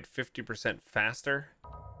regenerate 50% faster.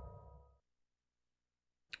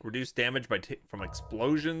 Reduce damage from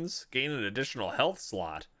explosions. Gain an additional health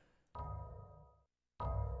slot.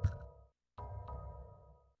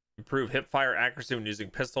 Improve hipfire accuracy when using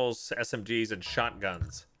pistols, SMGs, and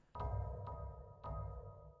shotguns.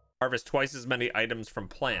 Harvest twice as many items from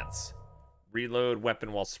plants. Reload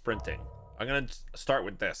weapon while sprinting. I'm gonna start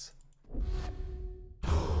with this.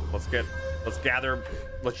 Let's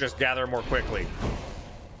just gather more quickly.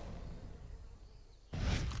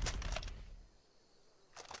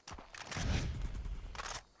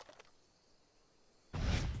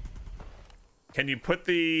 Can you put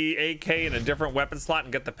the AK in a different weapon slot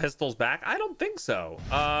and get the pistols back? I don't think so.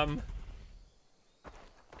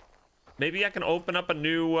 Maybe I can open up a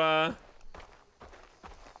new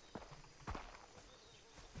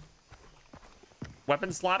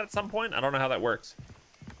weapon slot at some point. I don't know how that works.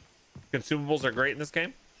 Consumables are great in this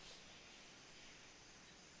game.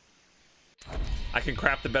 I can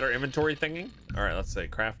craft a better inventory thingy. All right, let's say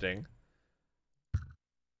crafting.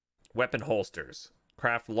 Weapon holsters.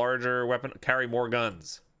 Craft larger weapon, carry more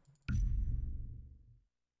guns.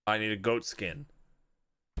 I need a goat skin.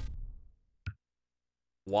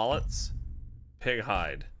 Wallets, pig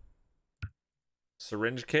hide.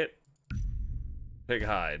 Syringe kit, pig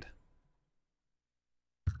hide.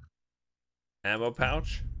 Ammo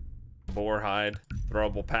pouch, boar hide,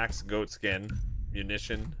 throwable packs, goat skin,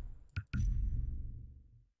 munition.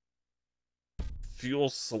 Fuel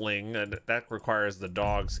sling, and that requires the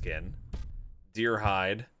dog skin. Deer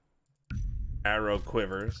hide, arrow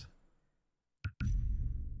quivers.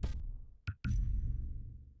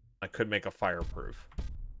 I could make a fireproof.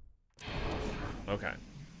 Okay.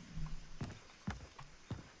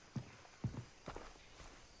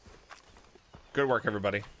 Good work,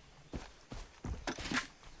 everybody.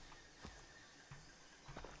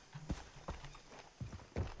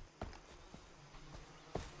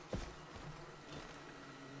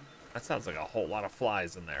 That sounds like a whole lot of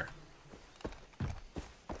flies in there.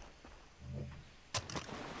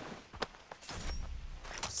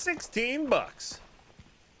 $16.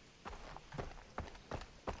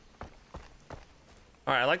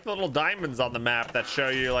 All right, I like the little diamonds on the map that show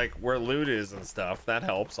you like where loot is and stuff. That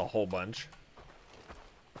helps a whole bunch.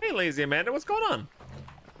 Hey, Lazy Amanda, what's going on?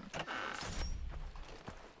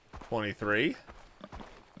 23.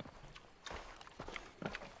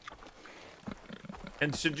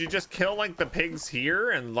 And should you just kill like the pigs here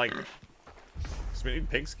and like, because we need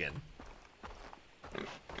pig skin.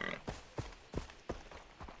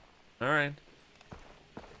 All right.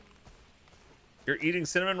 You're eating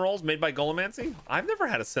cinnamon rolls made by Golomancy? I've never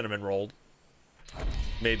had a cinnamon roll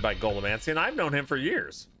made by Golomancy, and I've known him for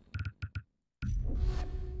years.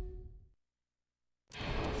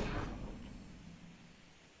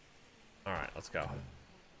 All right, let's go.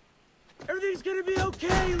 Everything's gonna be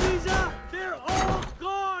okay, Lisa! They're all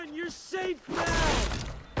gone! You're safe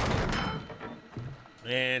now!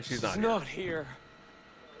 And she's not here.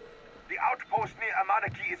 The outpost near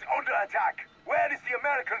Amanaki is under attack. Where is the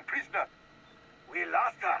American prisoner? We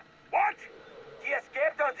lost her. What? She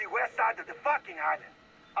escaped on the west side of the fucking island.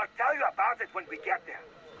 I'll tell you about it when we get there.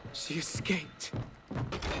 She escaped.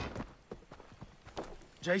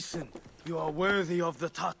 Jason, you are worthy of the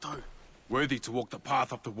tattoo. Worthy to walk the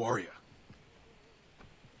path of the warrior.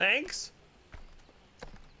 Thanks.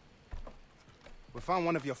 We found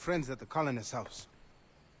one of your friends at the colonist's house.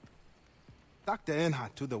 Dr.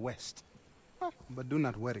 Earnhardt to the west. But do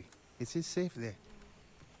not worry. It is safe there.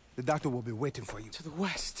 The doctor will be waiting for you. To the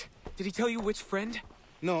west? Did he tell you which friend?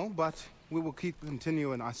 No, but we will keep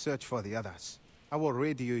continuing our search for the others. I will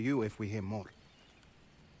radio you if we hear more.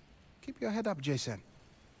 Keep your head up, Jason.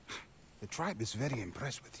 The tribe is very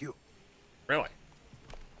impressed with you. Really?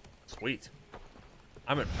 Sweet.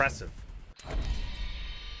 I'm impressive.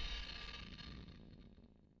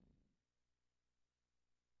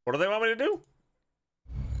 What do they want me to do?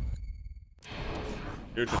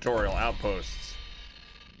 New tutorial outposts.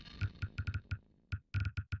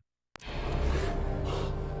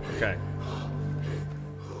 Okay.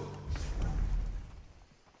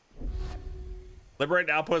 Liberate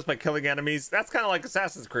outposts by killing enemies. That's kind of like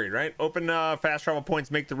Assassin's Creed, right? Open fast travel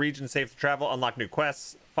points, make the region safe to travel, unlock new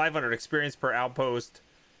quests. 500 experience per outpost.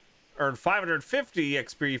 Earn 550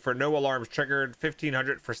 XP for no alarms triggered.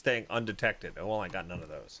 1500 for staying undetected. Oh, well, I got none of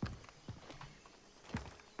those.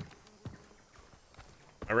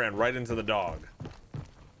 I ran right into the dog.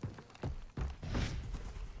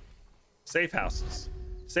 Safe houses.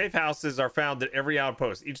 Safe houses are found at every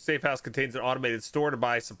outpost. Each safe house contains an automated store to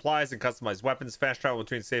buy supplies and customize weapons. Fast travel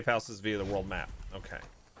between safe houses via the world map. Okay.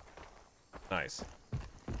 Nice.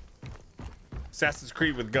 Assassin's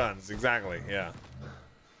Creed with guns, exactly, yeah.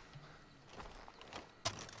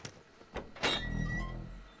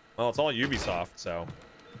 Well, it's all Ubisoft, so.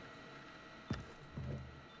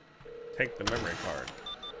 Take the memory card.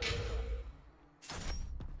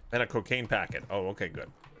 And a cocaine packet. Oh, okay, good.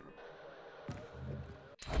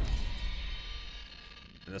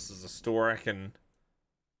 And this is a store I can...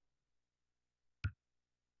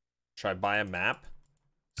 Should I buy a map?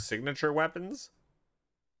 Signature weapons?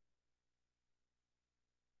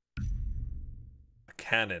 A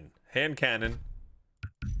cannon. Hand cannon.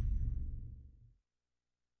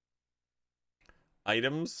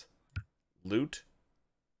 Items. Loot.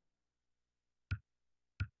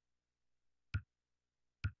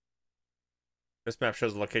 This map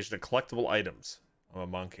shows the location of collectible items. I'm a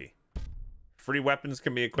monkey. Free weapons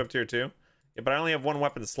can be equipped here too. Yeah, but I only have one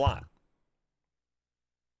weapon slot.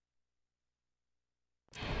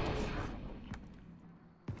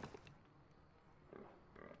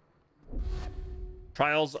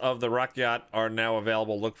 Trials of the Rock Yacht are now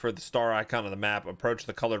available. Look for the star icon on the map. Approach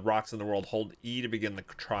the colored rocks in the world. Hold E to begin the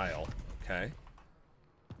trial. Okay.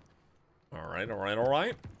 All right, all right, all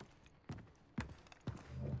right.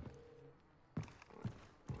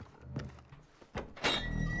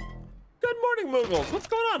 Good morning, Moogles. What's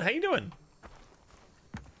going on? How you doing?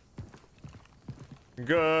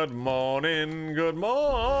 Good morning. Good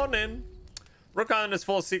morning. Rook Island is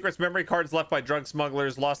full of secrets, memory cards left by drug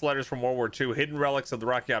smugglers, lost letters from World War II, hidden relics of the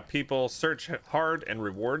Rock Yacht people. Search hard and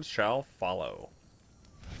rewards shall follow.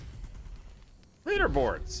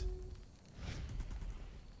 Leaderboards.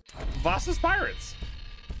 Voss's Pirates.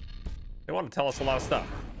 They want to tell us a lot of stuff.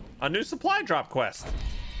 A new supply drop quest.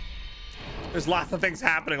 There's lots of things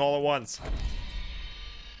happening all at once.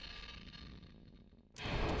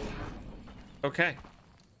 Okay.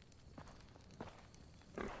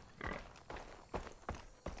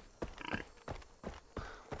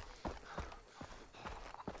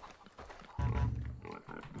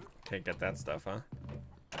 Can't get that stuff, huh?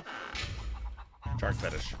 Shark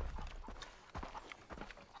fetish.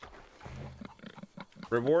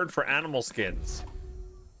 Reward for animal skins.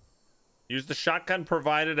 Use the shotgun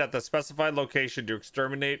provided at the specified location to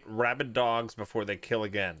exterminate rabid dogs before they kill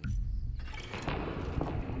again.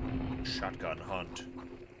 Shotgun hunt.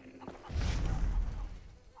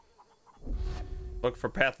 Look for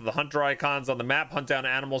Path of the Hunter icons on the map. Hunt down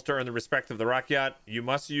animals to earn the respect of the Rock Yacht. You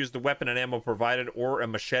must use the weapon and ammo provided or a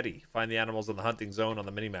machete. Find the animals in the hunting zone on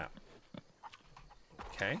the minimap.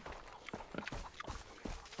 Okay.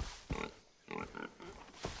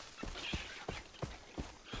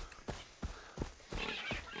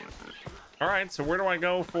 All right, so where do I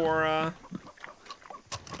go for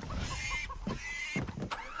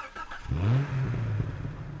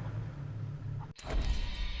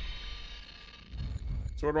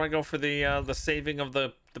So where do I go for the saving of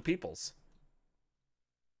the peoples?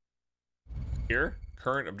 Here,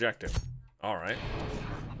 current objective. All right.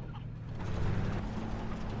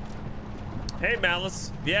 Hey,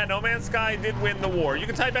 Malice. Yeah, No Man's Sky did win the war. You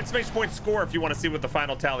can type !! score if you want to see what the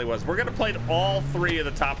final tally was. We're gonna play all 3 of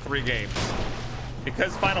the top 3 games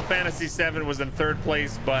because Final Fantasy VII was in 3rd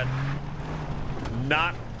place, but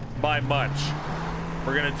not by much.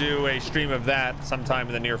 We're gonna do a stream of that sometime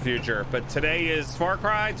in the near future. But today is Far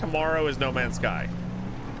Cry, tomorrow is No Man's Sky.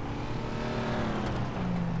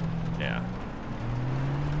 Yeah.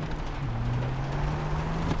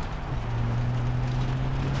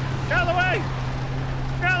 Get out of the way!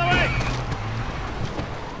 Get out of the way!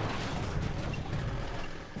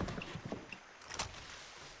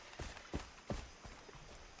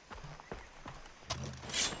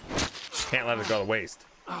 Can't let it go to waste.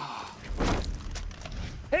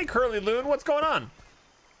 Hey, Curly Loon, what's going on?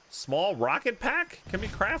 Small rocket pack can be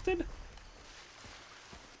crafted?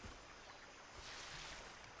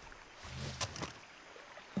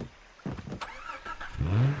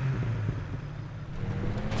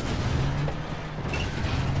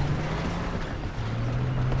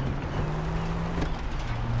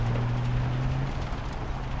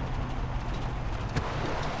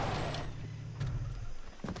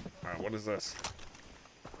 All right, what is this?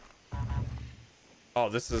 Oh,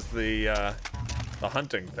 this is the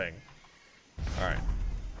hunting thing. All right.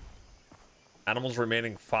 Animals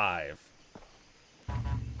remaining 5.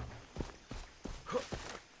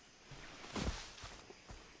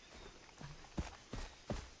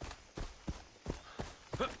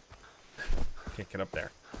 Can't get up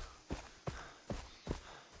there.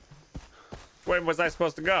 Where was I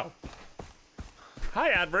supposed to go? Hi,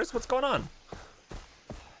 Adverse. What's going on?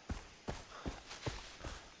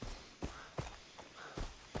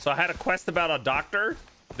 So I had a quest about a doctor.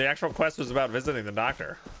 The actual quest was about visiting the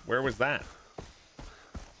doctor. Where was that?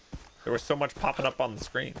 There was so much popping up on the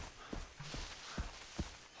screen.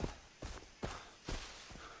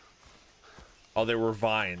 Oh, there were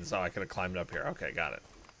vines. Oh, I could have climbed up here. Okay, got it.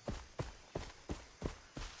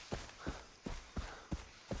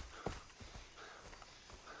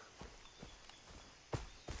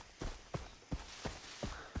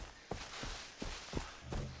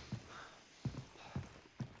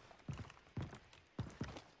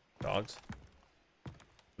 Dogs.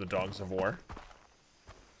 The dogs of war.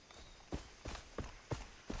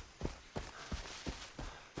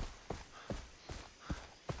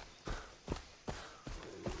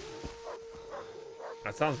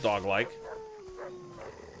 That sounds dog-like.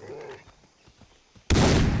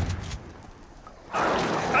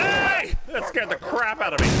 Hey! That scared the crap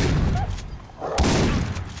out of me.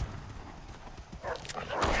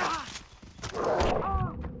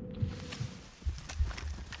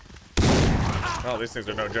 Oh, these things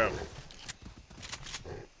are no joke.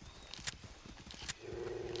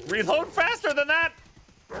 Reload faster than that!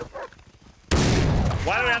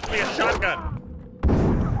 Why do it have to be a shotgun?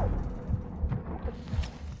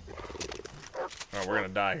 Oh, we're gonna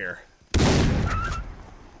die here.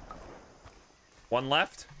 One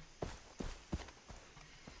left.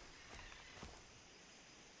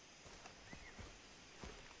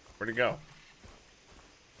 Where'd he go?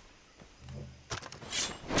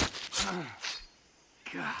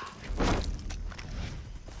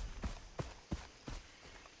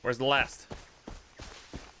 Where's the last?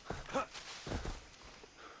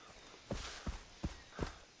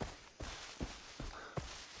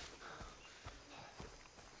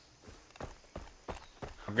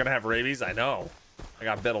 I'm gonna have rabies. I know. I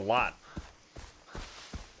got bit a lot. I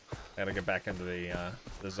gotta get back into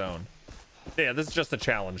the zone. Yeah, this is just a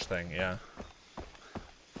challenge thing. Yeah.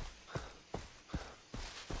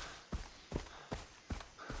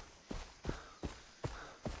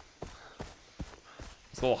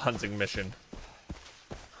 It's a little hunting mission.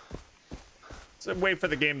 So wait for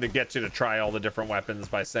the game to get you to try all the different weapons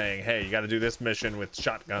by saying, "Hey, you got to do this mission with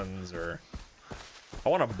shotguns," or I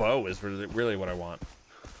want a bow. Is really what I want.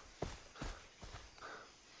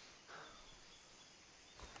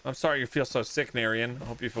 I'm sorry you feel so sick, Narian. I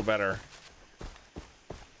hope you feel better.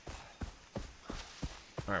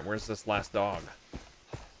 All right, where's this last dog?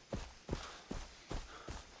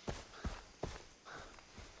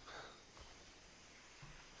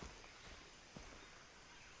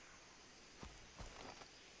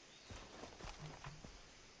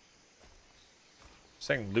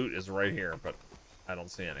 Saying loot is right here, but I don't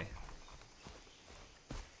see any.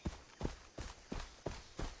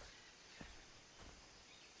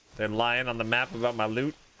 They're lying on the map about my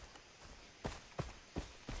loot.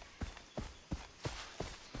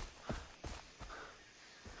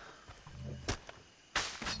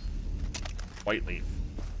 White leaf.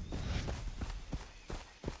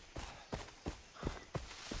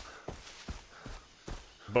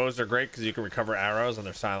 Bows are great because you can recover arrows and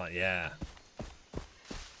they're silent. Yeah.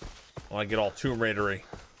 I want to get all Tomb Raidery.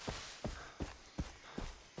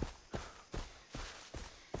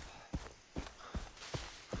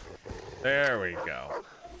 There we go.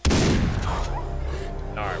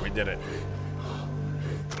 All right, we did it.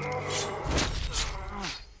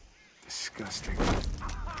 Disgusting.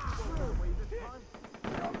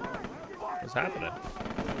 What's happening?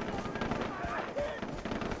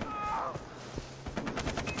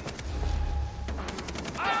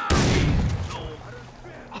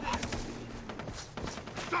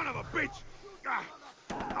 Son of a bitch!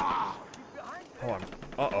 Hold on.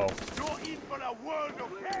 Uh-oh. You're in for a world of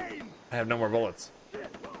pain! I have no more bullets.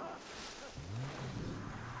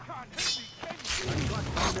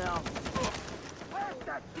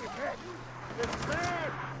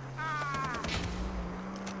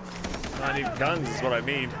 I need guns is what I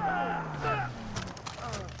need.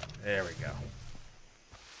 There we go.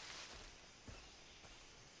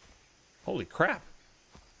 Holy crap.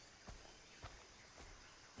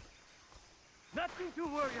 Nothing to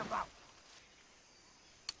worry about.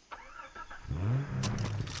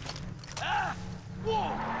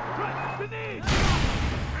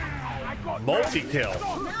 Multi-kill.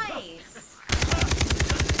 Nice.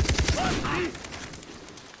 Oh,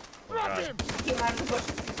 God. You have to push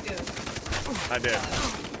this too soon. I did.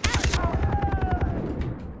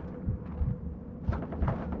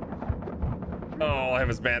 Oh, I have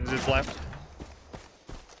his bandages left.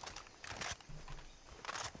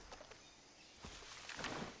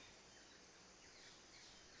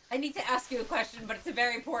 I need to ask you a question, but it's a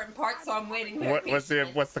very important part, so I'm waiting. What's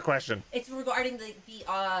the question? It's regarding the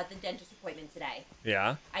dentist appointment today.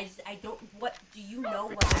 Yeah. I don't. What do you know?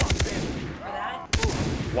 What I need for that?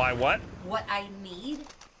 Why? What? What I need?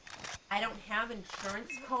 I don't have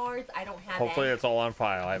insurance cards. I don't have. Hopefully it's all on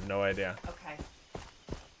file. I have no idea. Okay.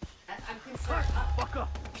 I'm concerned. Fuck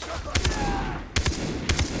up.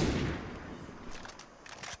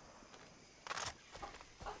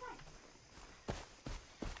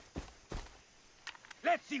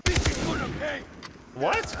 Let's see if this is gonna pay.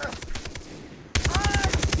 What?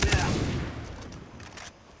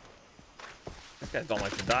 These guys don't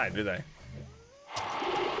like to die, do they?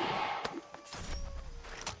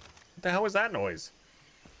 What the hell was that noise?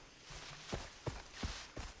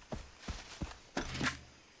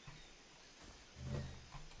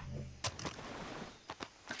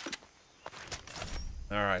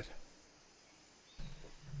 All right.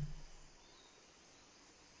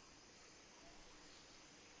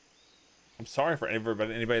 I'm sorry for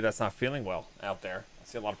anybody that's not feeling well out there. I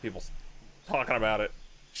see a lot of people talking about it.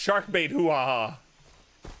 Shark bait, hoo-ha-ha.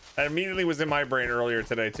 That immediately was in my brain earlier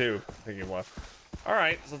today too. Thinking what? All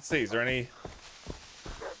right, so let's see. Is there any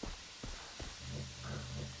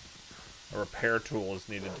a repair tool is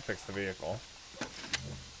needed to fix the vehicle?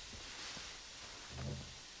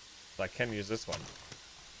 I can use this one.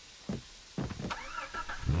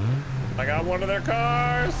 I got one of their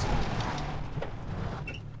cars.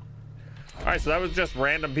 All right, so that was just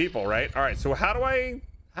random people, right? All right, so how do I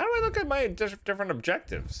look at my different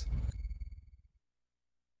objectives?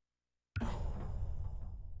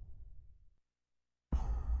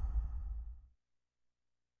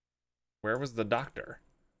 Where was the doctor?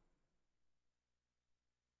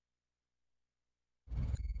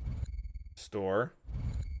 Store.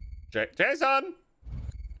 Jason!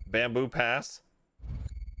 Bamboo Pass.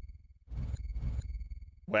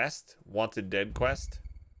 West. Wanted Dead quest.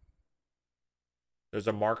 There's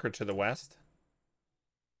a marker to the west.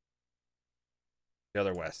 The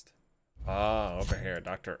other west. Oh, over here.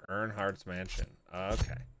 Dr. Earnhardt's mansion.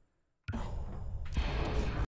 Okay.